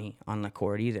outsmart me on the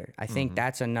court either. I think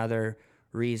that's another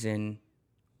reason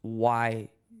why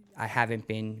I haven't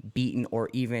been beaten or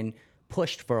even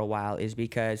pushed for a while is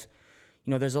because,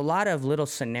 you know, there's a lot of little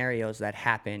scenarios that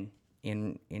happen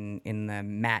in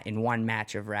one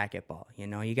match of racquetball. You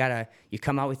know, you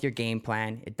come out with your game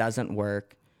plan, it doesn't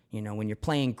work. You know, when you're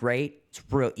playing great, it's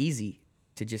real easy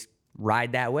to just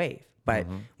ride that wave. But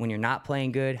when you're not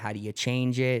playing good, how do you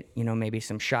change it? You know, maybe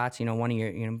some shots, you know, one of your,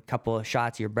 you know, couple of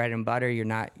shots, your bread and butter, you're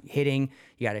not hitting,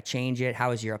 you got to change it.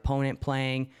 How is your opponent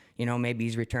playing? You know, maybe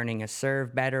he's returning a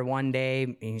serve better one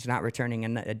day, he's not returning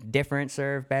a different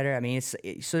serve better. I mean, so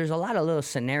there's a lot of little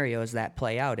scenarios that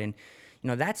play out, and you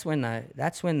know, that's when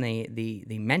the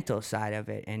mental side of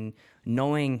it and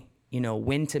knowing, you know,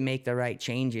 when to make the right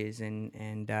changes and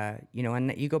you know,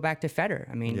 and you go back to Federer.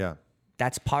 I mean,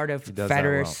 that's part of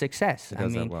Federer's success. He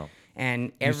does that well.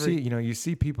 And you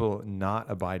see people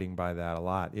not abiding by that a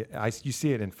lot. You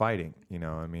see it in fighting, you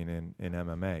know, I mean, in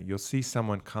MMA, you'll see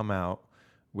someone come out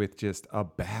with just a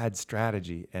bad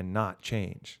strategy and not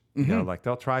change. You know, like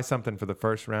they'll try something for the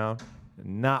first round,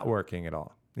 not working at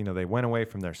all. You know, they went away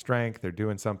from their strength. They're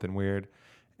doing something weird.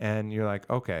 And you're like,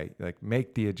 okay, like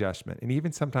make the adjustment. And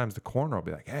even sometimes the corner will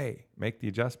be like, hey, make the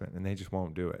adjustment. And they just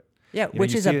won't do it. Yeah, you know,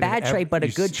 which is a bad trait, but a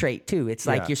good trait too. It's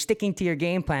like you're sticking to your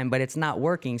game plan, but it's not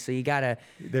working. So you got to...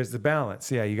 There's the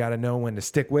balance. Yeah, you got to know when to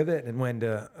stick with it and when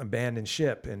to abandon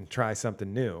ship and try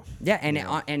something new. Yeah, and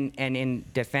in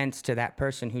defense to that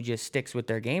person who just sticks with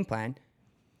their game plan,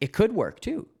 it could work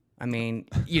too. I mean,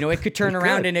 you know, it could turn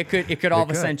around and it could all of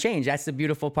a sudden change. That's the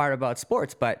beautiful part about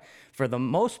sports. But for the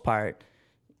most part,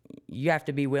 you have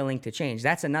to be willing to change.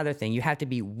 That's another thing. You have to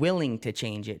be willing to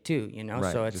change it too, you know?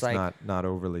 Right. So it's just like not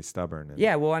overly stubborn.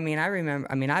 Yeah, well, I mean,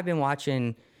 I've been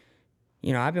watching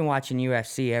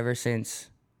UFC ever since,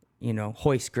 you know,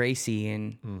 Hoist Gracie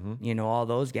and, you know, all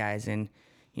those guys. And,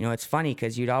 you know, it's funny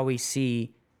because you'd always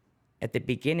see at the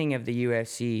beginning of the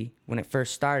UFC, when it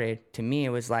first started, to me, it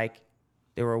was like,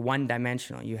 they were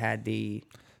one-dimensional. You had the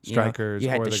strikers, you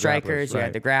had the strikers, grapplers, you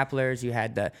had the grapplers, you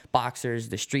had the boxers,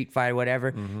 the street fight,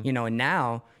 whatever. You know, and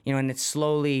now, you know, and it's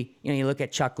slowly, you know, you look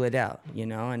at Chuck Liddell, you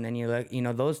know, and then you look, you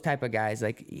know, those type of guys.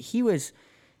 Like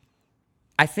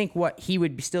I think what he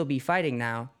would still be fighting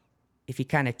now, if he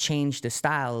kind of changed the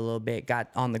style a little bit, got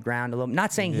on the ground a little.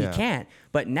 Not saying he can't,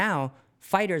 but now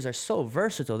fighters are so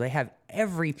versatile. They have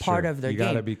every part of their game. You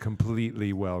got to be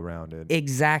completely well-rounded.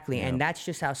 Exactly. Yeah. And that's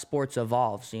just how sports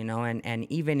evolves, you know,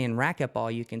 and even in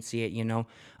racquetball, you can see it, you know,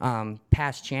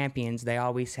 past champions, they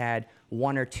always had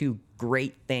one or two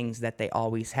great things that they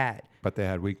always had. But they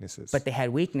had weaknesses. But they had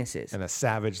weaknesses. And a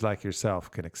savage like yourself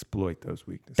can exploit those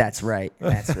weaknesses. That's right.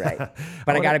 That's right.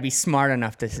 But I got to be smart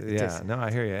enough to. Yeah, no,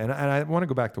 I hear you. And I want to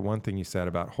go back to one thing you said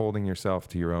about holding yourself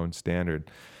to your own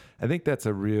standard. I think that's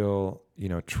a real,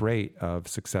 trait of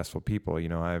successful people.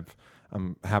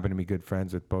 I'm happen to be good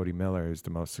friends with Bodie Miller, who's the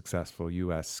most successful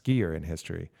U.S. skier in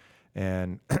history.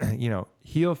 And,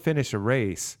 he'll finish a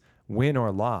race, win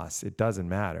or loss, it doesn't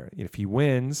matter. If he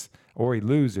wins or he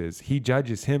loses, he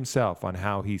judges himself on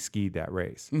how he skied that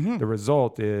race. Mm-hmm. The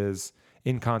result is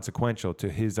inconsequential to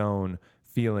his own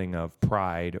feeling of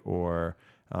pride or,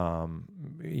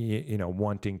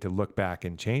 wanting to look back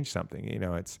and change something.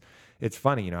 It's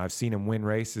funny, I've seen him win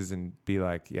races and be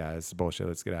like, yeah, this is bullshit.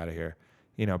 Let's get out of here.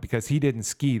 Because he didn't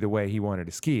ski the way he wanted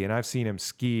to ski. And I've seen him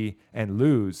ski and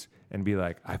lose and be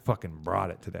like, I fucking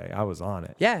brought it today. I was on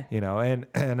it. Yeah.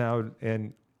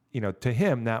 To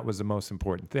him, that was the most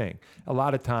important thing. A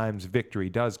lot of times victory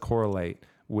does correlate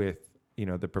with,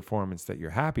 the performance that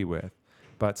you're happy with,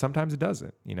 but sometimes it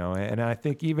doesn't, and I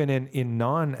think even in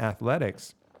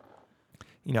non-athletics,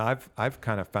 I've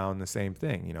kind of found the same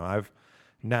thing.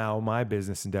 Now my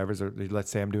business endeavors are, let's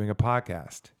say I'm doing a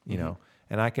podcast,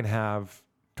 and I can have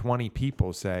 20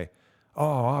 people say,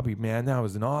 oh, Abby, man, that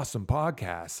was an awesome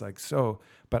podcast.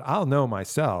 But I'll know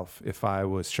myself if I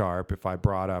was sharp, if I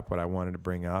brought up what I wanted to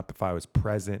bring up, if I was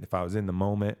present, if I was in the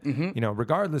moment,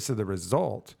 regardless of the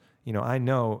result, I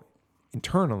know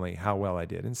internally how well I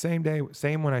did. And same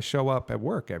when I show up at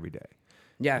work every day.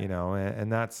 Yeah. And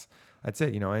that's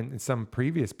it. In some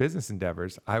previous business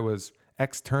endeavors, I was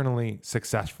externally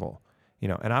successful,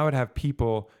 and I would have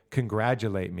people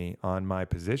congratulate me on my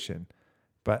position.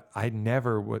 But I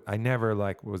never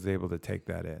was able to take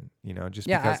that in,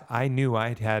 because I knew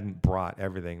I hadn't brought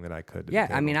everything that I could to the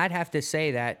table. I mean, I'd have to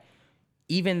say that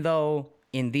even though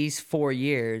in these 4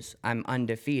 years I'm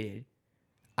undefeated,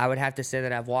 I would have to say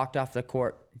that I've walked off the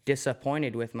court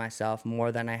disappointed with myself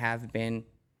more than I have been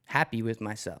happy with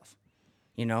myself.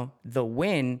 The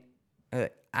win,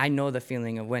 I know the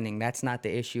feeling of winning. That's not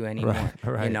the issue anymore,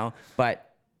 right.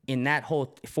 But in that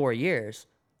whole 4 years,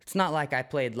 it's not like I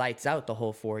played lights out the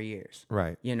whole 4 years.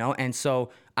 Right. And so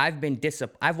I've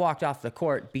I've walked off the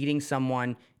court beating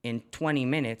someone in 20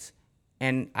 minutes,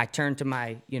 and I turned to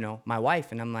my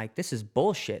wife and I'm like, this is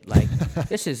bullshit. Like,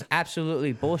 this is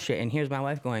absolutely bullshit. And here's my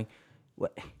wife going,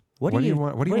 what do you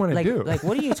want to do? Like,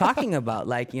 what are you talking about?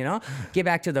 Get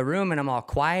back to the room and I'm all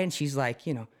quiet. And she's like,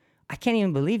 I can't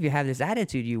even believe you have this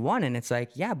attitude. You won. And it's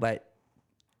like, yeah, but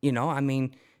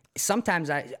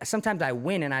sometimes I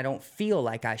win and I don't feel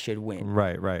like I should win.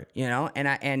 Right.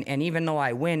 And even though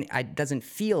I win, it doesn't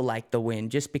feel like the win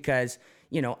just because,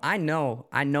 I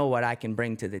know what I can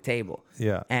bring to the table.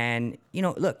 Yeah. And,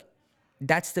 look,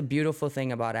 that's the beautiful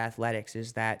thing about athletics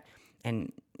is that,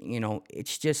 and,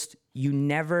 it's just, you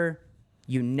never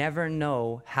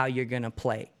know how you're going to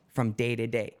play from day to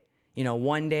day.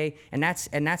 One day, and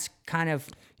that's kind of,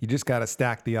 you just got to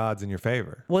stack the odds in your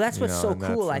favor. Well, that's what's so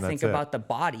cool, I think, about the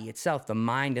body itself, the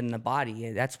mind and the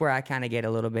body. That's where I kind of get a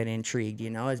little bit intrigued,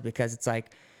 is because it's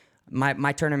like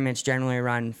my tournaments generally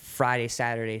run Friday,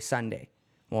 Saturday, Sunday.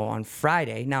 Well, on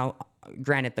Friday, now,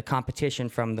 granted, the competition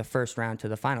from the first round to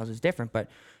the finals is different, but,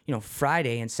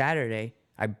 Friday and Saturday,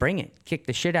 I bring it, kick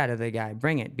the shit out of the guy,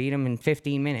 bring it, beat him in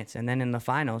 15 minutes. And then in the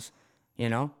finals,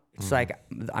 it's like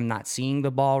I'm not seeing the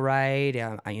ball right.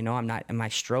 I'm not. My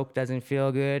stroke doesn't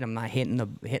feel good. I'm not hitting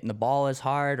the ball as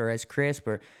hard or as crisp,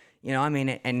 or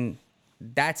and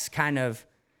that's kind of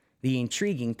the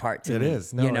intriguing part to me. It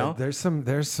is. No, there's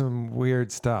some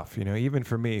weird stuff. Even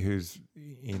for me, who's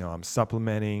I'm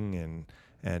supplementing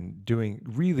and doing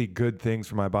really good things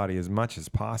for my body as much as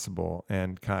possible,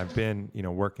 and kind of been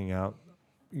working out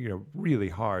really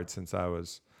hard since I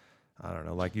was, I don't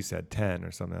know, like you said, 10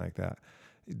 or something like that.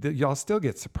 Y'all still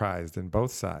get surprised in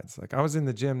both sides. Like, I was in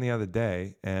the gym the other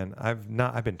day and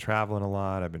I've been traveling a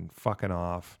lot. I've been fucking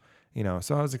off,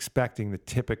 so I was expecting the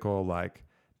typical like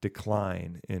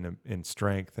decline in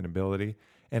strength and ability.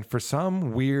 And for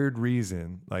some weird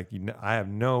reason, like, I have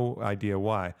no idea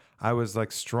why, I was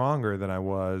like stronger than I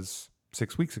was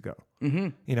 6 weeks ago.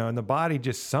 Mm-hmm. And the body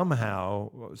just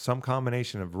somehow, some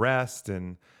combination of rest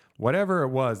and whatever it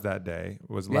was that day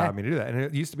was allowed me to do that. And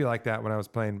it used to be like that when I was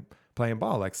playing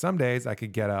ball. Like, some days I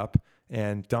could get up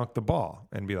and dunk the ball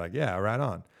and be like, yeah, right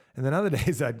on. And then other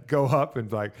days I'd go up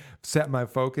and like set my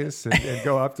focus and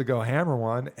go up to go hammer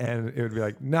one, and it would be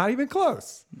like, not even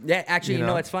close. Yeah, actually, you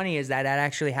know what's funny is that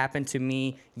actually happened to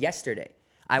me yesterday.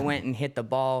 I went and hit the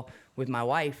ball with my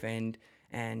wife and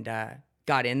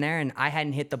got in there, and I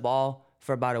hadn't hit the ball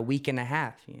for about a week and a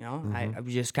half. I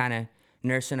was just kind of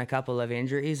nursing a couple of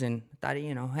injuries, and thought,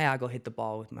 hey, I'll go hit the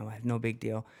ball with my wife. No big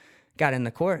deal. Got in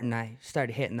the court, and I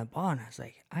started hitting the ball, and I was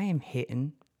like, I am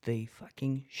hitting the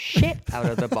fucking shit out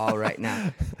of the ball right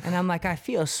now. And I'm like, I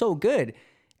feel so good.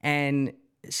 And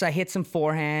so I hit some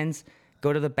forehands,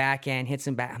 go to the backhand, hit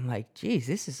some back. I'm like, geez,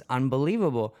 this is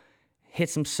unbelievable. Hit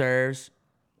some serves.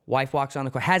 Wife walks on the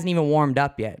court. Hasn't even warmed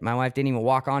up yet. My wife didn't even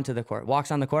walk onto the court.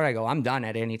 Walks on the court. I go, I'm done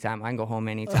at any time. I can go home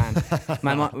anytime.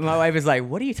 My wife is like,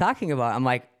 what are you talking about? I'm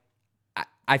like,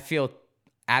 I feel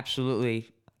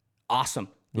absolutely awesome.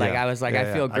 Like, I was like,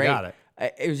 I feel great. I got it.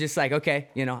 It was just like, okay,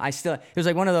 it was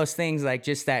like one of those things, like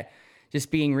just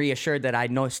being reassured that I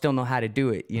still know how to do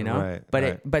it, Right, but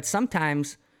right. but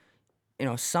sometimes,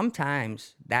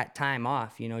 sometimes that time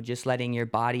off, just letting your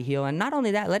body heal, and not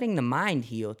only that, letting the mind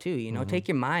heal too, take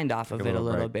your mind off of it a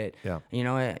little bit. Yeah.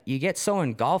 You get so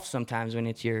engulfed sometimes when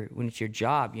it's your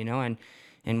job,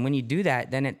 and when you do that,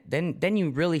 then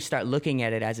you really start looking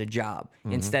at it as a job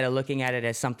instead of looking at it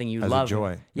as something you love. As a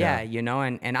joy. Yeah,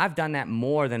 and I've done that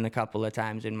more than a couple of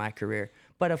times in my career.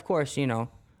 But of course,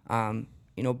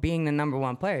 being the number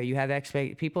one player, you have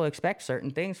people expect certain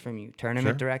things from you.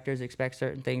 Tournament directors expect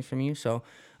certain things from you. So,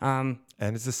 and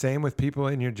it's the same with people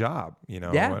in your job.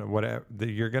 Whatever,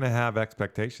 you're going to have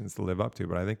expectations to live up to.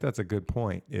 But I think that's a good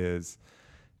point, is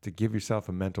to give yourself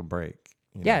a mental break.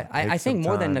 I think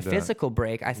more than the physical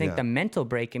break, I think the mental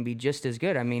break can be just as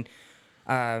good. I mean,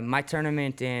 my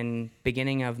tournament in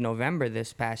beginning of November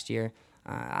this past year,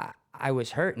 I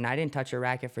was hurt and I didn't touch a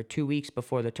racket for 2 weeks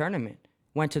before the tournament.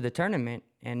 Went to the tournament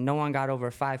and no one got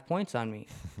over 5 points on me.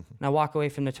 And I walk away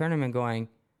from the tournament going,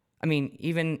 I mean,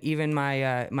 even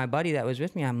my buddy that was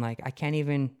with me, I'm like, I can't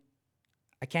even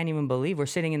believe we're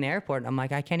sitting in the airport. And I'm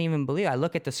like, I can't even believe. I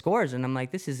look at the scores and I'm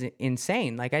like, this is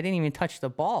insane. Like, I didn't even touch the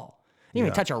ball. I didn't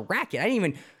even touch a racket. I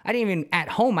didn't even at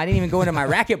home. I didn't even go into my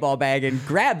racquetball bag and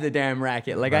grab the damn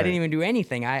racket. Like, I didn't even do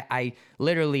anything. I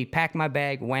literally packed my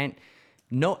bag, went.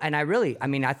 No, and I really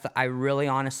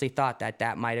honestly thought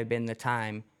that might have been the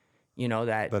time,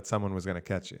 that someone was going to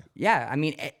catch you. Yeah, I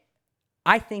mean,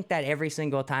 I think that every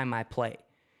single time I play,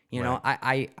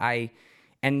 I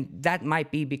and that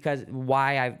might be because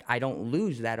why I don't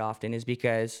lose that often is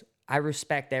because I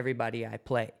respect everybody I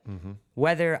play. Mm-hmm.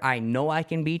 Whether I know I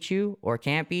can beat you or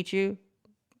can't beat you,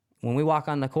 when we walk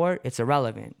on the court, it's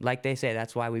irrelevant. Like they say,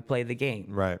 that's why we play the game.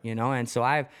 Right. And so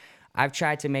I've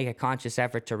tried to make a conscious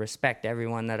effort to respect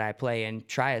everyone that I play and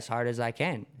try as hard as I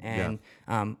can. And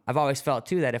I've always felt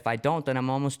too that if I don't, then I'm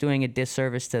almost doing a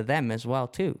disservice to them as well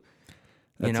too.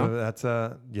 That's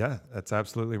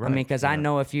absolutely right. I mean, because I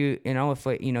know if you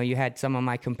had some of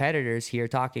my competitors here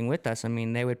talking with us, I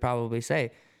mean, they would probably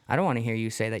say, I don't want to hear you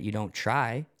say that you don't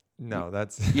try. No,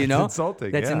 that's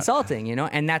insulting. That's insulting,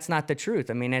 and that's not the truth.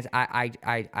 I mean,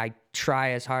 I try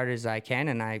as hard as I can,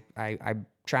 and I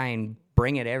try and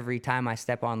bring it every time I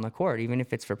step on the court, even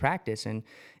if it's for practice.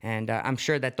 And I'm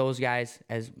sure that those guys,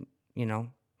 as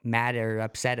mad or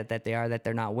upset that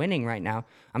they're not winning right now,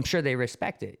 I'm sure they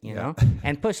respect it, know.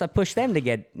 And I push them to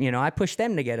get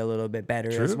a little bit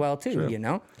better as well too.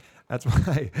 True. That's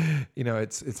why,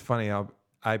 it's funny.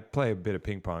 I play a bit of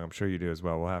ping pong. I'm sure you do as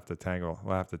well. We'll have to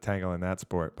tangle in that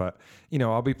sport. But,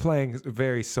 I'll be playing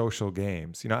very social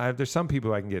games. There's some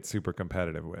people I can get super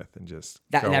competitive with and just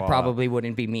that probably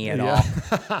wouldn't be me at all.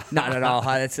 Not at all.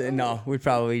 No, we'd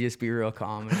probably just be real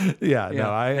calm. I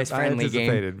nice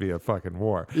anticipated it'd be a fucking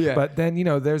war. Yeah. But then,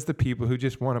 there's the people who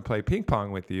just want to play ping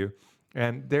pong with you,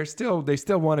 and they still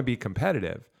want to be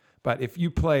competitive. But if you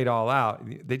played all out,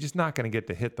 they're just not going to get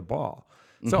to hit the ball.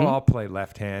 So I'll play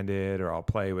left-handed, or I'll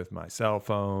play with my cell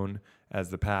phone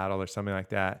as the paddle or something like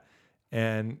that.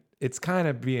 And it's kind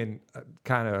of being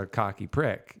a cocky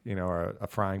prick, or a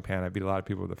frying pan. I beat a lot of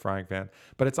people with a frying pan.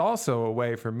 But it's also a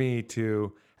way for me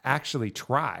to actually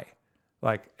try.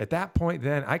 Like, at that point,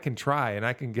 then I can try, and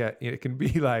I can it can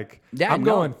be like,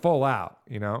 going full out,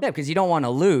 Yeah, because you don't want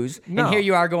to lose. No. And here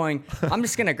you are going, I'm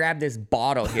just going to grab this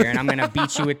bottle here, and I'm going to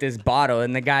beat you with this bottle.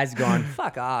 And the guy's going,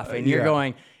 fuck off. And you're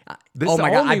going... Oh my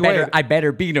God! I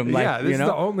better beat him. This is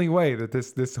the only way that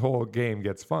this whole game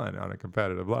gets fun on a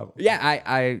competitive level. Yeah,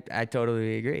 I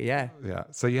totally agree. Yeah. Yeah.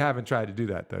 So you haven't tried to do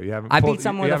that though. You haven't. I beat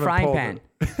someone with a frying pan.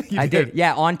 I did.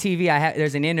 Yeah, on TV.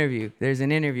 There's an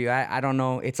interview. I don't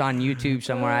know. It's on YouTube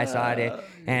somewhere. I saw it,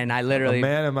 and I literally. A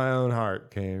man of my own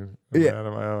heart, Kane. Man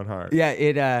of my own heart.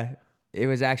 Yeah. It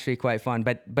was actually quite fun,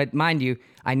 but mind you,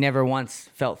 I never once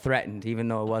felt threatened, even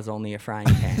though it was only a frying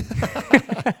pan.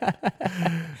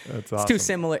 That's It's awesome. too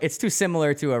similar. It's too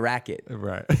similar to a racket.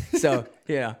 Right. So,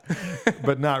 yeah.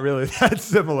 But not really that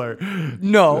similar.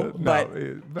 No, but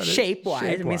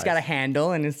shape-wise. I mean, it's got a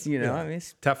handle and it's, Yeah. I mean,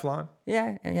 it's, Teflon.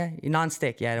 yeah.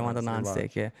 Non-stick. Yeah, I don't want the Non-stick.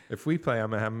 non-stick. Yeah. If we play,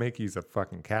 I'm gonna make use a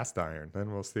fucking cast iron.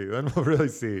 Then we'll see. Then we'll really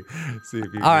see if you.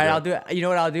 All right, I'll do. You know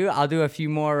what I'll do? I'll do a few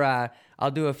more.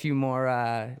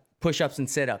 Push-ups and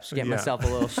sit-ups to get myself a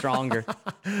little stronger.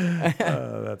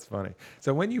 That's funny.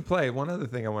 So when you play, one other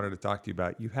thing I wanted to talk to you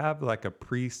about, you have like a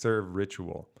pre-serve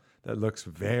ritual that looks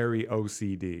very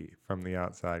OCD from the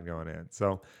outside going in.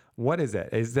 So what is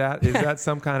that? Is that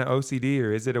some kind of OCD,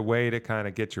 or is it a way to kind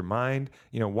of get your mind?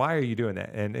 Why are you doing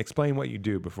that? And explain what you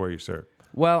do before you serve.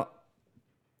 Well,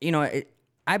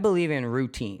 I believe in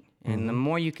routine, and the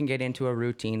more you can get into a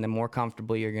routine, the more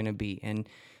comfortable you're going to be, and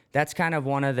that's kind of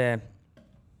one of the.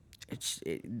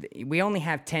 We only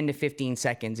have 10 to 15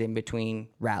 seconds in between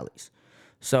rallies.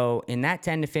 So in that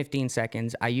 10 to 15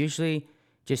 seconds, I usually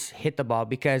just hit the ball,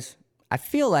 because I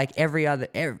feel like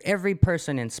every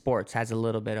person in sports has a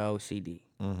little bit of OCD.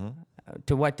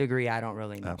 To what degree, I don't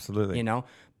really know. Absolutely.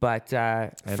 But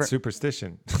and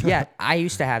superstition. Yeah, I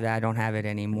used to have that. I don't have it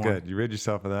anymore. Good. You rid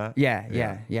yourself of that?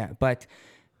 Yeah. But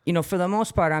for the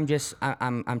most part,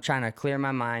 I'm trying to clear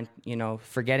my mind,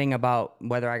 forgetting about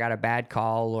whether I got a bad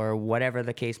call or whatever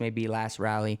the case may be last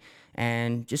rally,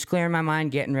 and just clearing my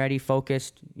mind, getting ready,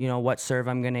 focused, what serve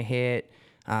I'm going to hit.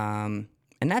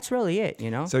 And that's really it,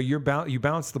 So you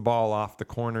bounce the ball off the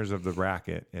corners of the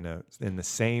racket in the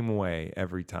same way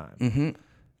every time. Mm-hmm.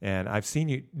 And I've seen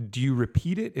you. Do you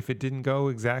repeat it if it didn't go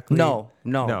exactly? No.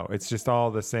 It's just all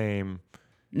the same.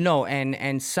 No,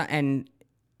 and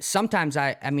sometimes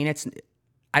I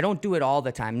don't do it all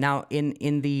the time. Now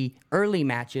in the early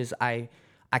matches, I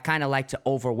kind of like to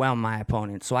overwhelm my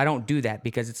opponent, so I don't do that,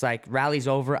 because it's like rally's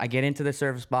over, I get into the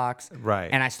service box, right,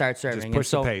 and I start serving. Just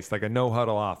push the pace, like a no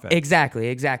huddle offense.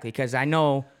 Exactly, because I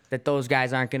know that those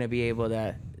guys aren't going to be able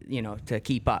to to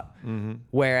keep up.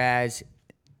 Whereas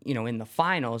in the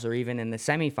finals or even in the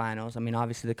semifinals,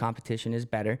 obviously the competition is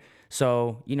better.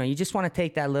 So, you just want to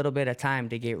take that little bit of time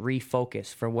to get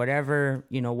refocused for whatever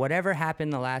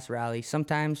happened the last rally.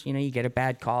 Sometimes, you get a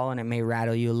bad call and it may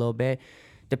rattle you a little bit,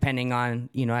 depending on,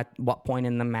 at what point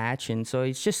in the match. And so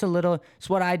it's just it's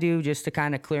what I do just to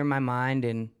kind of clear my mind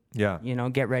and,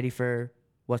 get ready for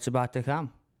what's about to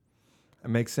come. It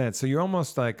makes sense. So you're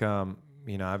almost like, I've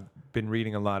been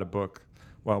reading a lot of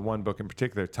one book in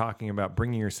particular, talking about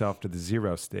bringing yourself to the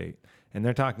zero state. And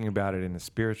they're talking about it in a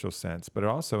spiritual sense, but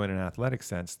also in an athletic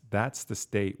sense. That's the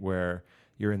state where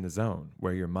you're in the zone,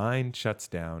 where your mind shuts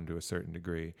down to a certain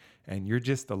degree, and you're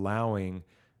just allowing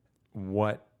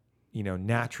what,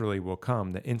 naturally will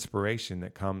come, the inspiration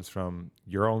that comes from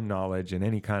your own knowledge and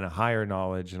any kind of higher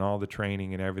knowledge and all the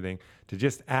training and everything, to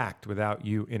just act without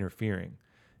you interfering.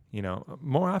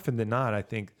 More often than not, I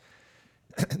think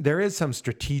there is some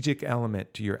strategic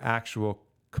element to your actual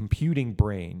computing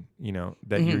brain,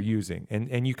 that you're using.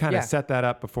 And you kind of set that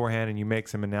up beforehand and you make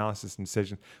some analysis and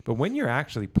decisions. But when you're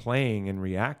actually playing and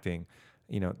reacting,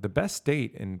 the best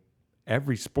state in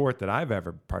every sport that I've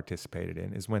ever participated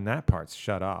in is when that part's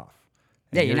shut off.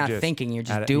 And you're not thinking, you're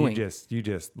just doing. You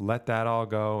just let that all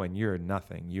go and you're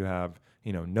nothing. You have,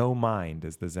 no mind,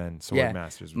 as the Zen sword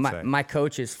masters would say. My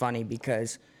coach is funny,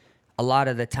 because a lot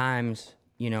of the times,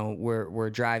 we're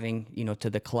driving, to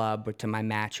the club or to my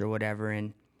match or whatever,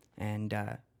 and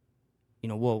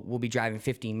we'll be driving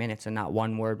 15 minutes and not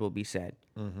one word will be said.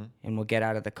 And we'll get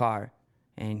out of the car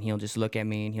and he'll just look at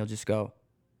me and he'll just go,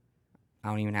 I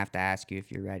don't even have to ask you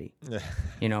if you're ready. As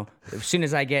soon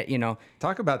as I get,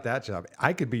 Talk about that job.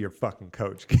 I could be your fucking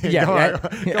coach. Yeah,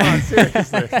 Come on,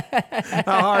 seriously.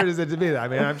 How hard is it to be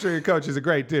that? I'm sure your coach is a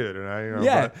great dude.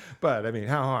 But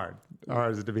how hard? How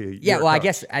hard is it to be? Well, I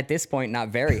guess at this point, not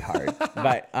very hard.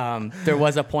 But there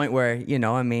was a point where,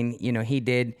 he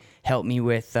did help me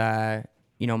with,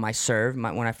 my serve.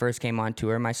 When I first came on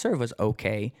tour, my serve was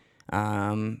okay.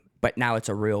 But now it's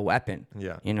a real weapon.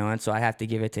 Yeah. And so I have to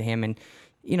give it to him. And,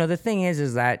 the thing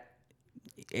is that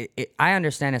I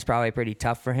understand it's probably pretty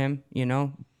tough for him,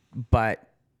 but,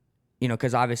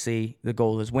 because obviously the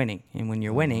goal is winning. And when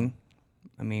you're winning,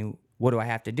 what do I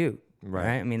have to do?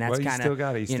 Right. That's kind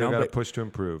of, you still got to push to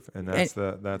improve. And that's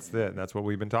it. That's what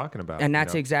we've been talking about. And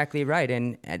that's exactly right.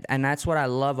 And that's what I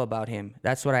love about him.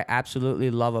 That's what I absolutely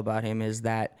love about him, is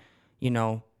that,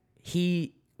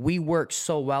 we work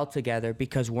so well together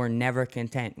because we're never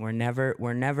content. We're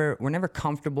never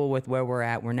comfortable with where we're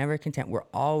at. We're never content. We're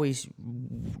always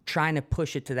trying to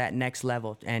push it to that next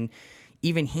level. And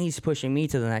even he's pushing me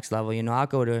to the next level. I'll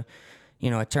go to,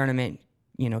 a tournament,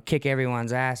 kick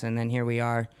everyone's ass. And then here we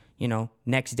are,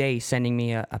 next day sending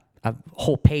me a a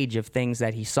whole page of things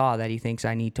that he saw that he thinks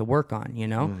I need to work on, you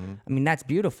know? I mean, that's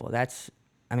beautiful. That's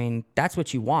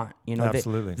what you want, you know?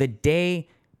 Absolutely. The day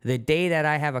that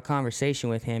I have a conversation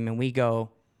with him and we go,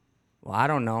 well, I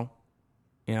don't know,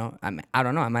 you know, I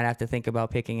don't know. I might have to think about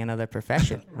picking another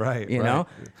profession. Right. You know,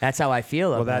 that's how I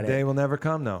feel about it. Well, that day will never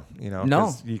come, though. You know, No.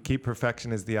 'cause you keep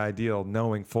perfection as the ideal,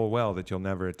 knowing full well that you'll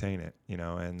never attain it. You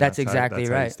know, and That's exactly how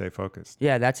you right. stay focused.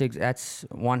 Yeah, that's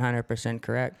 100%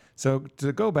 correct. So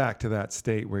to go back to that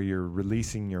state where you're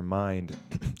releasing your mind,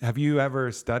 have you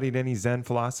ever studied any Zen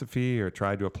philosophy or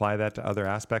tried to apply that to other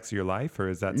aspects of your life, or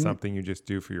is that something you just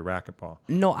do for your racquetball?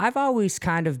 No, I've always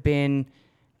kind of been.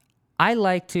 I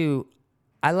like to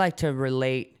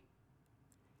relate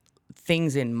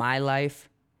things in my life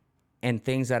and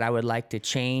things that I would like to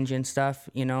change and stuff,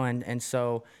 you know, and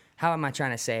so how am I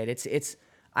trying to say it?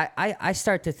 I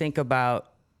start to think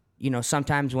about, you know,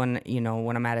 sometimes when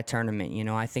I'm at a tournament, you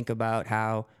know, I think about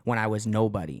how when I was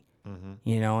nobody,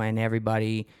 you know, and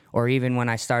everybody, or even when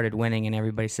I started winning and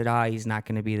everybody said, oh, he's not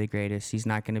going to be the greatest. He's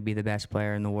not going to be the best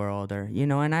player in the world, or, you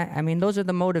know, and I mean, those are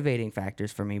the motivating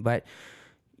factors for me, but,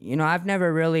 you know, I've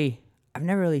never really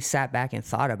sat back and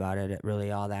thought about it really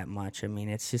all that much. I mean,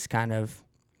 it's just kind of,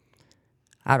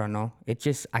 I don't know.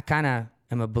 I kind of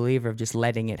am a believer of just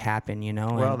letting it happen, you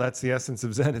know? Well, that's the essence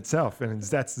of Zen itself. And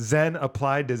that's Zen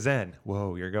applied to Zen.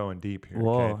 Whoa, you're going deep here.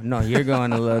 Whoa, Okay? no, you're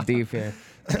going a little deep here.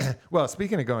 Well,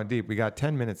 speaking of going deep, we got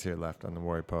 10 minutes here left on the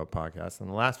Warrior Poet podcast. And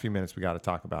the last few minutes we got to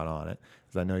talk about On It,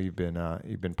 because I know you've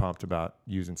been pumped about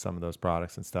using some of those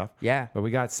products and stuff. Yeah. But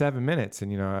we got 7 minutes,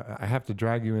 and, you know, I have to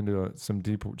drag you into some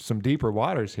deeper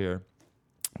waters here,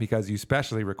 because you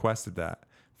specially requested that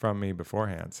from me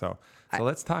beforehand. So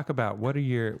let's talk about what are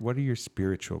your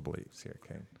spiritual beliefs here,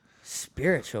 Kane?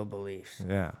 Spiritual beliefs.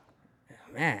 Yeah.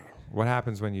 Man. What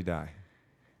happens when you die?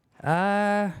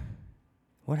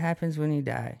 What happens when you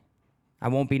die? I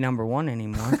won't be number one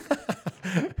anymore.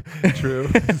 True.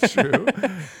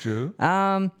 True.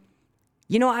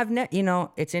 You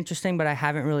know, it's interesting, but I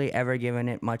haven't really ever given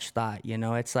it much thought. You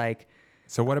know, it's like.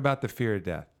 So what about the fear of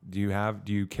death? Do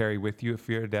you carry with you a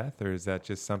fear of death, or is that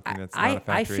just something that's not a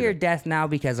factor? I fear death now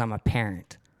because I'm a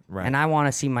parent. Right. And I want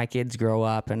to see my kids grow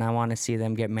up, and I want to see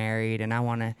them get married, and I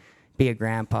want to be a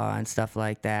grandpa and stuff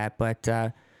like that. But,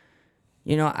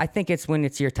 you know, I think it's when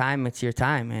it's your time, and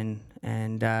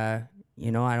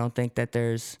you know, I don't think that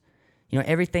there's, you know,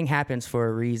 everything happens for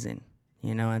a reason,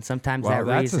 you know, and sometimes that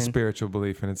that's reason. a spiritual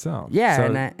belief in itself.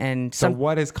 Yeah. So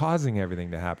what is causing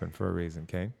everything to happen for a reason,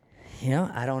 Kane? You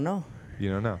know, I don't know. You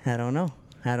don't know. I don't know.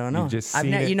 You've just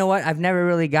seen it. You know what? I've never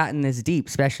really gotten this deep,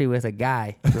 especially with a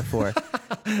guy before.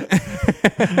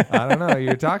 I don't know.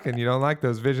 You're talking. You don't like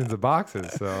those visions of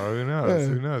boxes. So who knows?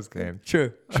 Who knows, Kane?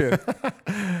 True.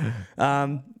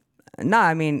 No,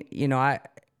 I mean, you know,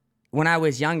 when I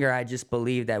was younger, I just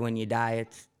believed that when you die,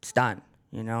 it's done.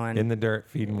 You know, and in the dirt,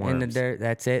 feeding worms. In the dirt,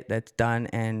 that's it. That's done.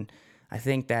 And I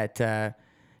think that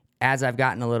as I've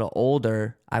gotten a little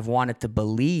older, I've wanted to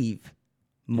believe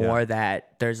more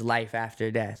that there's life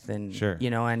after death, and sure. You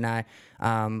know, and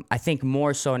I think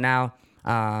more so now.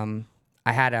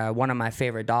 I had one of my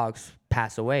favorite dogs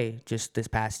pass away just this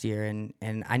past year,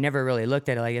 and I never really looked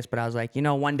at it like this, but I was like, you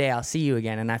know, one day I'll see you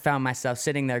again, and I found myself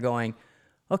sitting there going,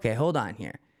 okay, hold on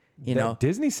here, you know.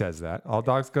 Disney says that all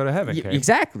dogs go to heaven.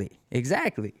 Exactly.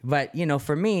 But you know,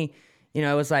 for me, you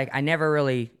know, it was like I never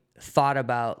really thought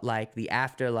about like the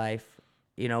afterlife,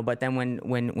 you know. But then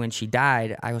when she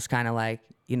died, I was kind of like,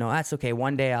 you know, that's okay.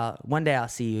 One day I'll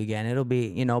see you again. It'll be,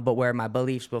 you know. But where my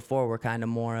beliefs before were kind of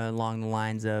more along the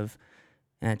lines of,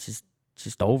 and it's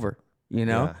just over, you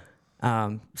know.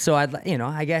 Yeah. So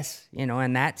I guess, you know,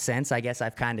 in that sense, I guess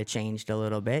I've kind of changed a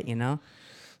little bit, you know.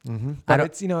 Mm-hmm. But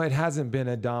it's, you know, it hasn't been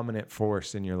a dominant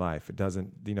force in your life. It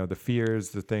doesn't, you know, the fears,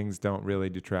 the things don't really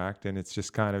detract, and it's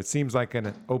just kind of, it seems like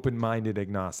an open-minded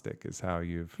agnostic is how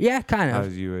you've,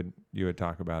 as you would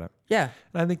talk about it. Yeah.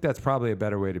 And I think that's probably a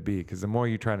better way to be, because the more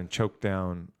you try to choke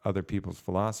down other people's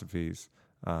philosophies,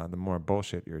 the more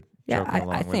bullshit you're choking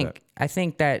along with it. I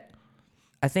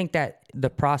think that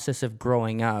the process of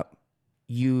growing up,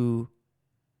 you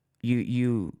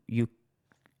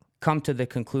come to the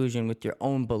conclusion with your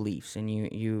own beliefs, and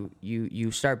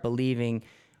you start believing,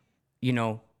 you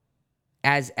know,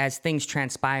 as things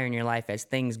transpire in your life, as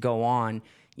things go on,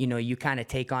 you know, you kind of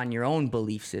take on your own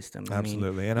belief system.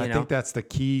 Absolutely. And I think that's the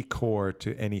key core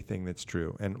to anything that's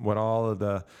true. And what all of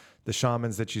the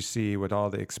shamans that you see, what all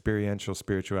the experiential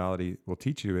spirituality will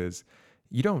teach you is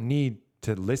you don't need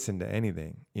to listen to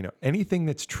anything. You know, anything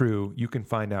that's true, you can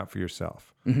find out for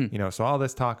yourself. Mm-hmm. You know, so all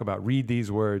this talk about read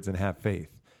these words and have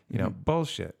faith, you know,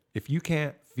 bullshit. If you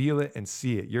can't feel it and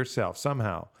see it yourself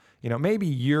somehow, maybe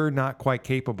you're not quite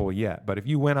capable yet, but if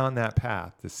you went on that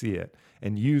path to see it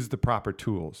and use the proper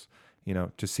tools,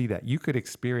 to see that, you could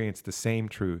experience the same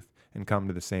truth and come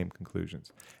to the same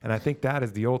conclusions. And I think that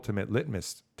is the ultimate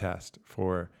litmus test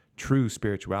for true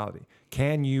spirituality.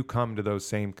 Can you come to those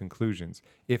same conclusions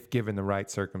if given the right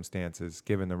circumstances,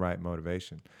 given the right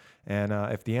motivation? And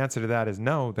if the answer to that is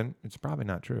no, then it's probably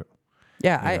not true.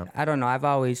 Yeah, I don't know. I've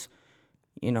always,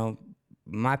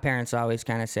 my parents always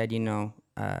kind of said,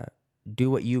 do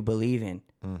what you believe in,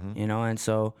 and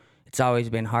so it's always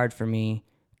been hard for me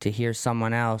to hear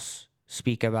someone else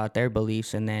speak about their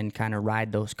beliefs and then kind of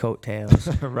ride those coattails.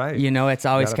 Right. It's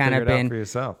always kind of been, for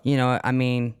yourself.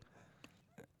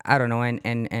 I don't know.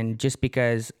 And just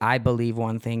because I believe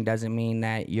one thing doesn't mean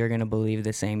that you're going to believe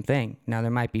the same thing. Now,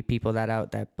 there might be people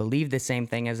that believe the same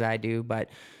thing as I do, but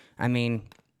I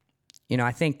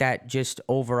think that just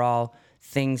overall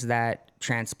things that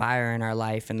transpire in our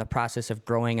life and the process of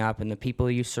growing up and the people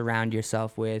you surround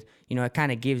yourself with, it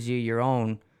kind of gives you your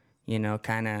own,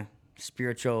 kind of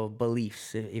spiritual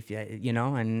beliefs, if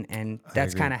and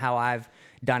that's kind of how I've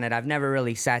done it. I've never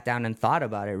really sat down and thought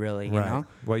about it really, you know?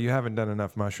 Well, you haven't done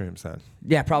enough mushrooms then.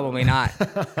 Yeah, probably not.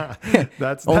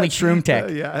 that's only shroom tech.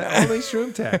 Only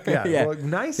shroom tech. Yeah. Yeah. Well,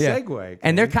 nice segue.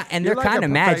 And they're kind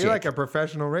of magic. You're like a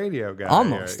professional radio guy.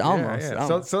 Almost.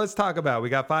 So let's talk about, we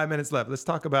got 5 minutes left. Let's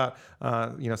talk about,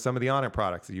 some of the Onnit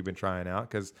products that you've been trying out.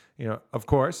 Because, of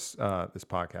course, this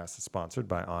podcast is sponsored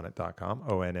by Onnit.com,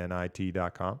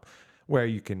 ONNIT.com, where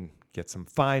you can get some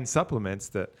fine supplements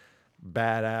that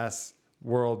badass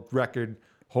world record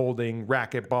holding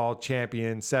racquetball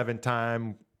champion,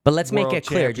 7-time. But let's make it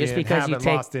clear, just because you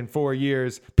take lost in 4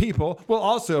 years, people will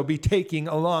also be taking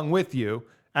along with you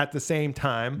at the same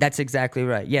time. That's exactly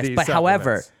right. Yes, but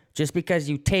however, just because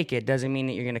you take it doesn't mean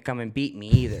that you're going to come and beat me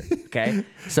either. Okay,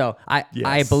 so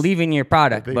I believe in your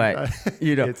product, but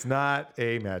it's not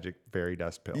a magic fairy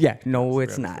dust pill. Yeah, no,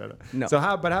 it's not. No. So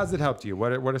how's it helped you?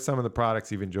 What are some of the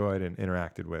products you've enjoyed and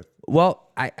interacted with? Well,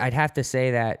 I'd have to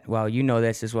say that. Well, you know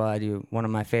this as well. I do. One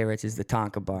of my favorites is the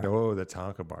Tonka bar. Oh, the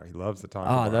Tonka bar. He loves the Tonka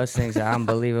bar. Oh, those things are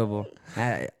unbelievable,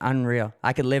 unreal.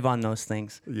 I could live on those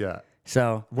things. Yeah.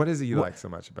 So what is it you like so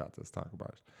much about those Tonka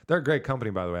bars? They're a great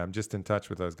company, by the way. I'm just in touch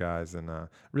with those guys, and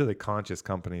really conscious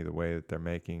company, the way that they're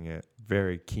making it.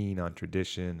 Very keen on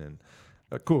tradition and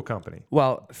a cool company.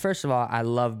 Well, first of all, I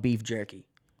love beef jerky.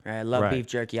 Right? I love beef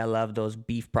jerky. I love those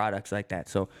beef products like that.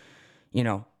 So,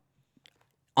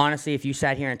 honestly, if you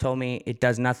sat here and told me it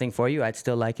does nothing for you, I'd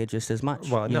still like it just as much.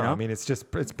 Well, no, I mean, it's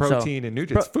protein and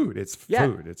nutrients. It's food. It's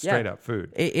food. It's straight up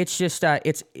food. It's just,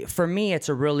 for me, it's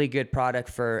a really good product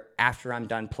for after I'm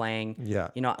done playing. Yeah.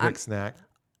 Quick snack.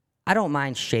 I don't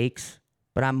mind shakes,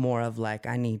 but I'm more of like,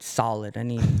 I need solid. I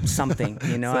need something,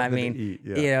 something I mean, to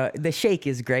eat, the shake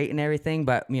is great and everything,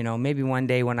 but maybe one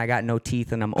day when I got no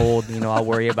teeth and I'm old, I'll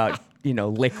worry about,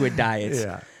 liquid diets.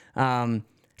 Yeah.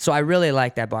 So I really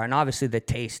like that bar. And obviously the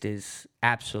taste is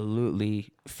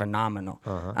absolutely phenomenal.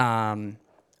 Uh-huh.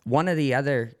 One of the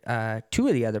other, two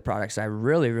of the other products I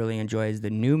really, really enjoy is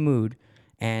the New Mood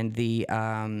and the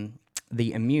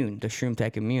Immune, the Shroom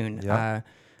Tech Immune. Yep.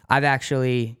 I've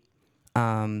actually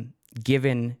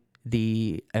given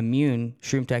the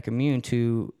Shroom Tech Immune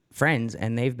to friends,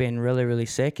 and they've been really, really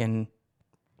sick, and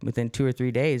within 2 or 3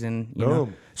 days, and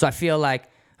so I feel like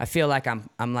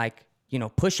I'm like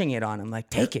pushing it on them, like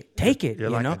take it. You're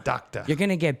like a doctor. You're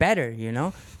gonna get better,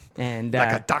 and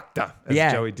like a doctor,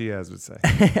 as Joey Diaz would say,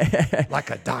 like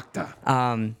a doctor.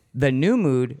 The New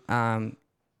Mood,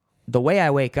 the way I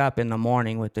wake up in the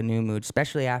morning with the New Mood,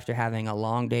 especially after having a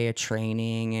long day of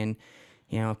training, and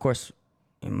of course,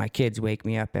 my kids wake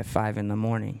me up at 5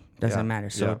 a.m. Doesn't matter.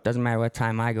 So it doesn't matter what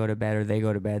time I go to bed or they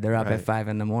go to bed. They're up at 5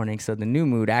 a.m. So the New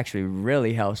Mood actually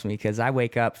really helps me because I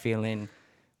wake up feeling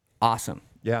awesome.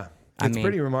 Yeah. It's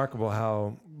pretty remarkable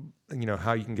how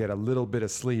you can get a little bit of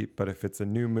sleep, but if it's a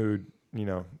New Mood,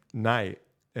 night,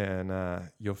 and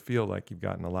you'll feel like you've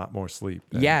gotten a lot more sleep.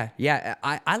 Yeah.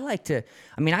 I like to,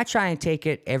 I try and take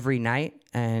it every night,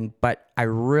 but I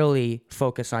really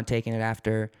focus on taking it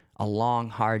after a long,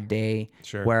 hard day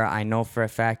where I know for a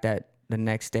fact that the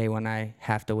next day when I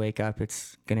have to wake up,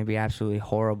 it's going to be absolutely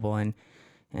horrible. And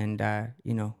I'm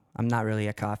not really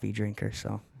a coffee drinker,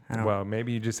 so I don't. Well,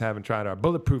 maybe you just haven't tried our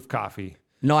bulletproof coffee.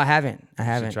 No, I haven't. You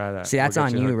should try that. See, that's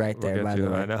on you right there, by the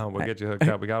way. I know. We'll get you hooked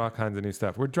up. We got all kinds of new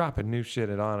stuff. We're dropping new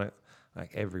shit on it like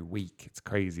every week. It's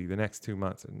crazy. The next 2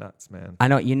 months are nuts, man. I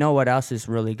know. You know what else is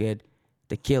really good?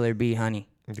 The Killer Bee Honey.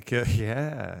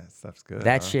 Stuff's good.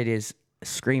 That shit is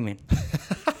screaming.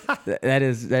 that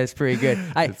is pretty good.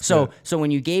 So when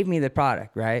you gave me the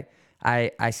product, right?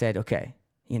 I said, okay,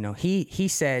 he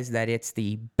says that it's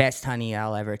the best honey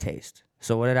I'll ever taste.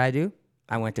 So what did I do?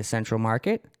 I went to Central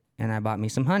Market and I bought me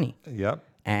some honey. Yep.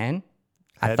 And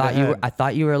Head I to head.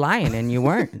 thought you were lying, and you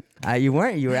weren't. You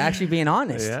weren't. You were actually being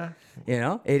honest. Yeah.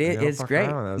 It's great.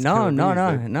 Those No.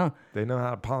 They know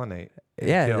how to pollinate.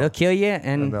 Yeah, they'll kill you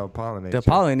and they'll pollinate.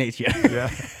 pollinate you.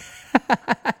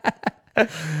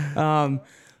 Yeah.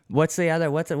 What's the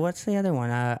other one?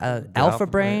 Alpha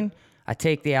Brain. I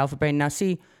take the Alpha Brain. Now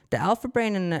see, the Alpha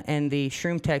Brain and the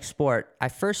Shroom Tech Sport, I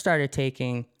first started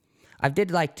taking, I did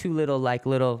like two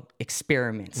little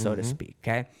experiments, so to speak.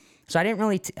 Okay. So I didn't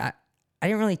really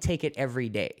take it every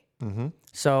day. Mm-hmm.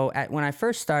 So when I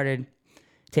first started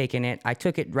taking it, I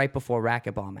took it right before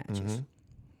racquetball matches. Mm-hmm.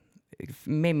 It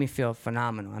made me feel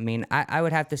phenomenal. I mean, I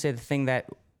would have to say the thing that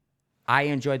I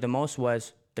enjoyed the most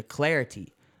was the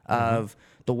clarity of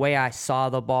the way I saw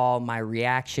the ball, my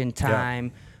reaction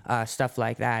time, stuff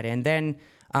like that. And then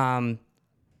I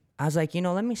was like,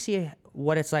 let me see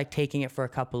what it's like taking it for a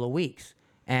couple of weeks.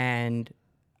 And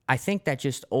I think that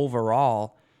just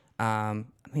overall,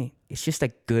 it's just a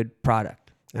good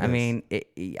product. I mean,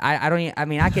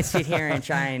 I could sit here and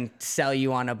try and sell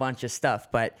you on a bunch of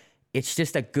stuff, but it's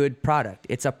just a good product.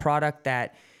 It's a product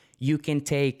that you can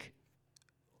take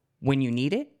when you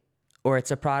need it, or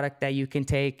it's a product that you can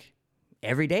take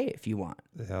every day if you want.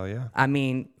 Hell yeah. I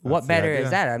mean, what better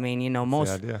is that? I mean,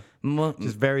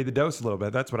 Just vary the dose a little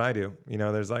bit. That's what I do. I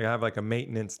have like a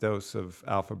maintenance dose of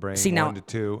Alpha Brain, 1 to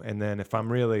 2. And then if I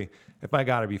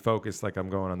got to be focused, like I'm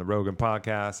going on the Rogan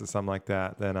podcast or something like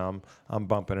that, then I'm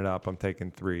bumping it up. I'm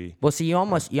taking 3. Well, see, you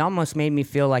almost made me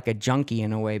feel like a junkie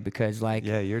in a way, because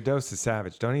yeah, your dose is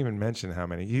savage. Don't even mention how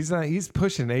many. He's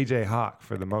pushing AJ Hawk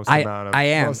for the most amount of. I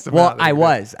am. I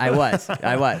was.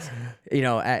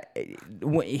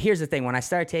 Here's the thing. When I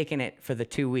started taking it for the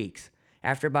 2 weeks,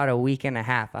 after about a week and a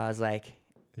half, I was like,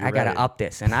 I gotta up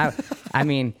this. And I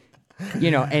mean,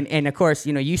 and of course,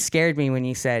 you scared me when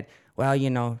you said,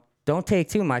 well, don't take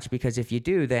too much, because if you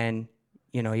do, then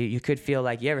you could feel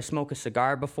like, you ever smoke a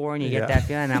cigar before and you get that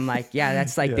feeling? And I'm like, yeah,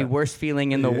 that's like the worst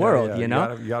feeling in the world, You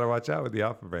gotta watch out with the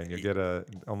Alpha Brain. You get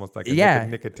almost like a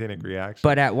nicotinic reaction.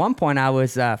 But at one point I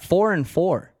was 4 and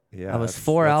 4. Yeah, I was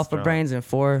 4 Alpha strong. Brains and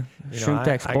 4 Shroom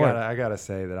Tech Sport. I gotta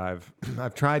say that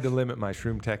I've tried to limit my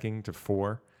Shroom Teching to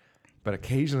 4, but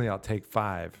occasionally I'll take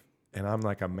 5, and I'm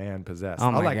like a man possessed.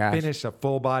 I'll finish a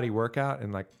full body workout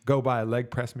and like go buy a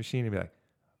leg press machine and be like,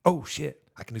 oh shit,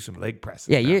 I can do some leg presses.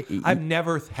 Yeah, I've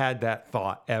never had that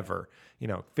thought ever.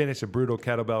 Finish a brutal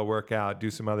kettlebell workout, do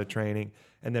some other training,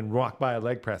 and then walk by a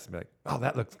leg press and be like, oh,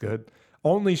 that looks good.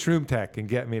 Only Shroom Tech can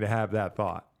get me to have that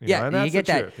thought. And that's you get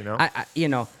the that.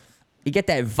 Truth, you get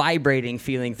that vibrating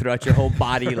feeling throughout your whole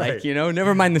body, Right.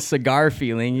 never mind the cigar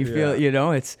feeling. You feel,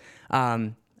 it's,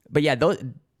 but yeah,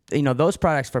 those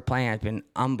products for playing have been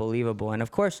unbelievable. And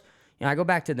of course, I go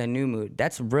back to the New Mood.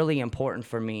 That's really important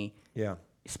for me. Yeah.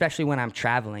 Especially when I'm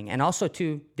traveling, and also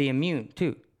to the Immune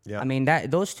too. Yeah. I mean,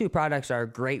 those two products are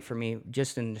great for me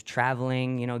just in the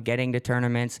traveling, getting to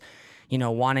tournaments,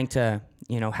 wanting to,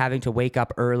 having to wake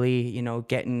up early,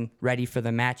 getting ready for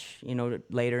the match,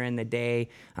 later in the day.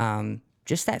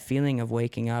 Just that feeling of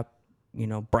waking up,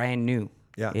 brand new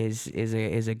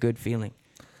is a good feeling.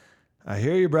 I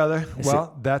hear you, brother.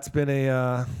 That's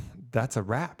been that's a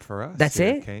wrap for us. That's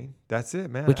it? Kane. That's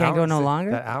it, man. We can't go no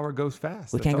longer? That hour goes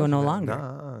fast. We can't go no longer?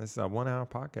 No, it's a 1 hour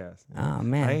podcast. Oh,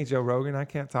 man. I ain't Joe Rogan. I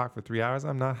can't talk for 3 hours.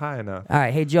 I'm not high enough. All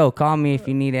right. Hey, Joe, call me if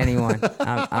you need anyone.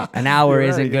 An hour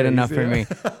isn't good enough for me.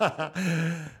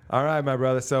 All right, my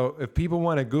brother. So if people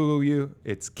want to Google you,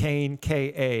 it's Kane,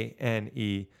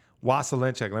 Kane,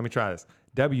 Waselenchuk. Let me try this.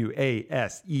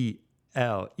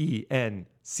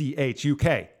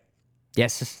 Waselenchuk.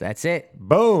 Yes, that's it.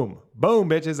 Boom,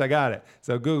 bitches. I got it.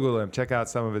 So Google him. Check out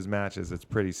some of his matches. It's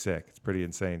pretty sick. It's pretty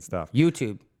insane stuff.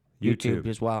 YouTube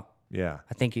as well. Yeah.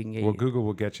 I think you can get. Well, Google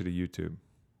will get you to YouTube.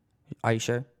 Are you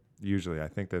sure? Usually, I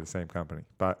think they're the same company.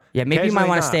 But yeah, maybe you might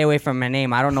want to stay away from my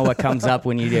name. I don't know what comes up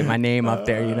when you get my name up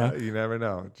there. You never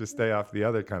know. Just stay off the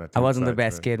other kind of. I wasn't the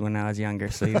best kid when I was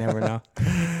younger, so you never know.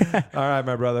 All right,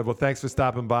 my brother. Well, thanks for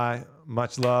stopping by.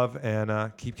 Much love,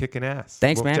 and keep kicking ass.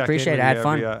 Thanks, man. Appreciate it. I had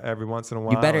fun. Every once in a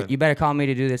while. You better call me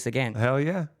to do this again. Hell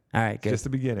yeah. All right, good. Just the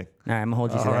beginning. All right, I'm gonna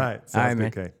hold you to that. All right. All right, man.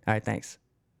 Good, All right, thanks.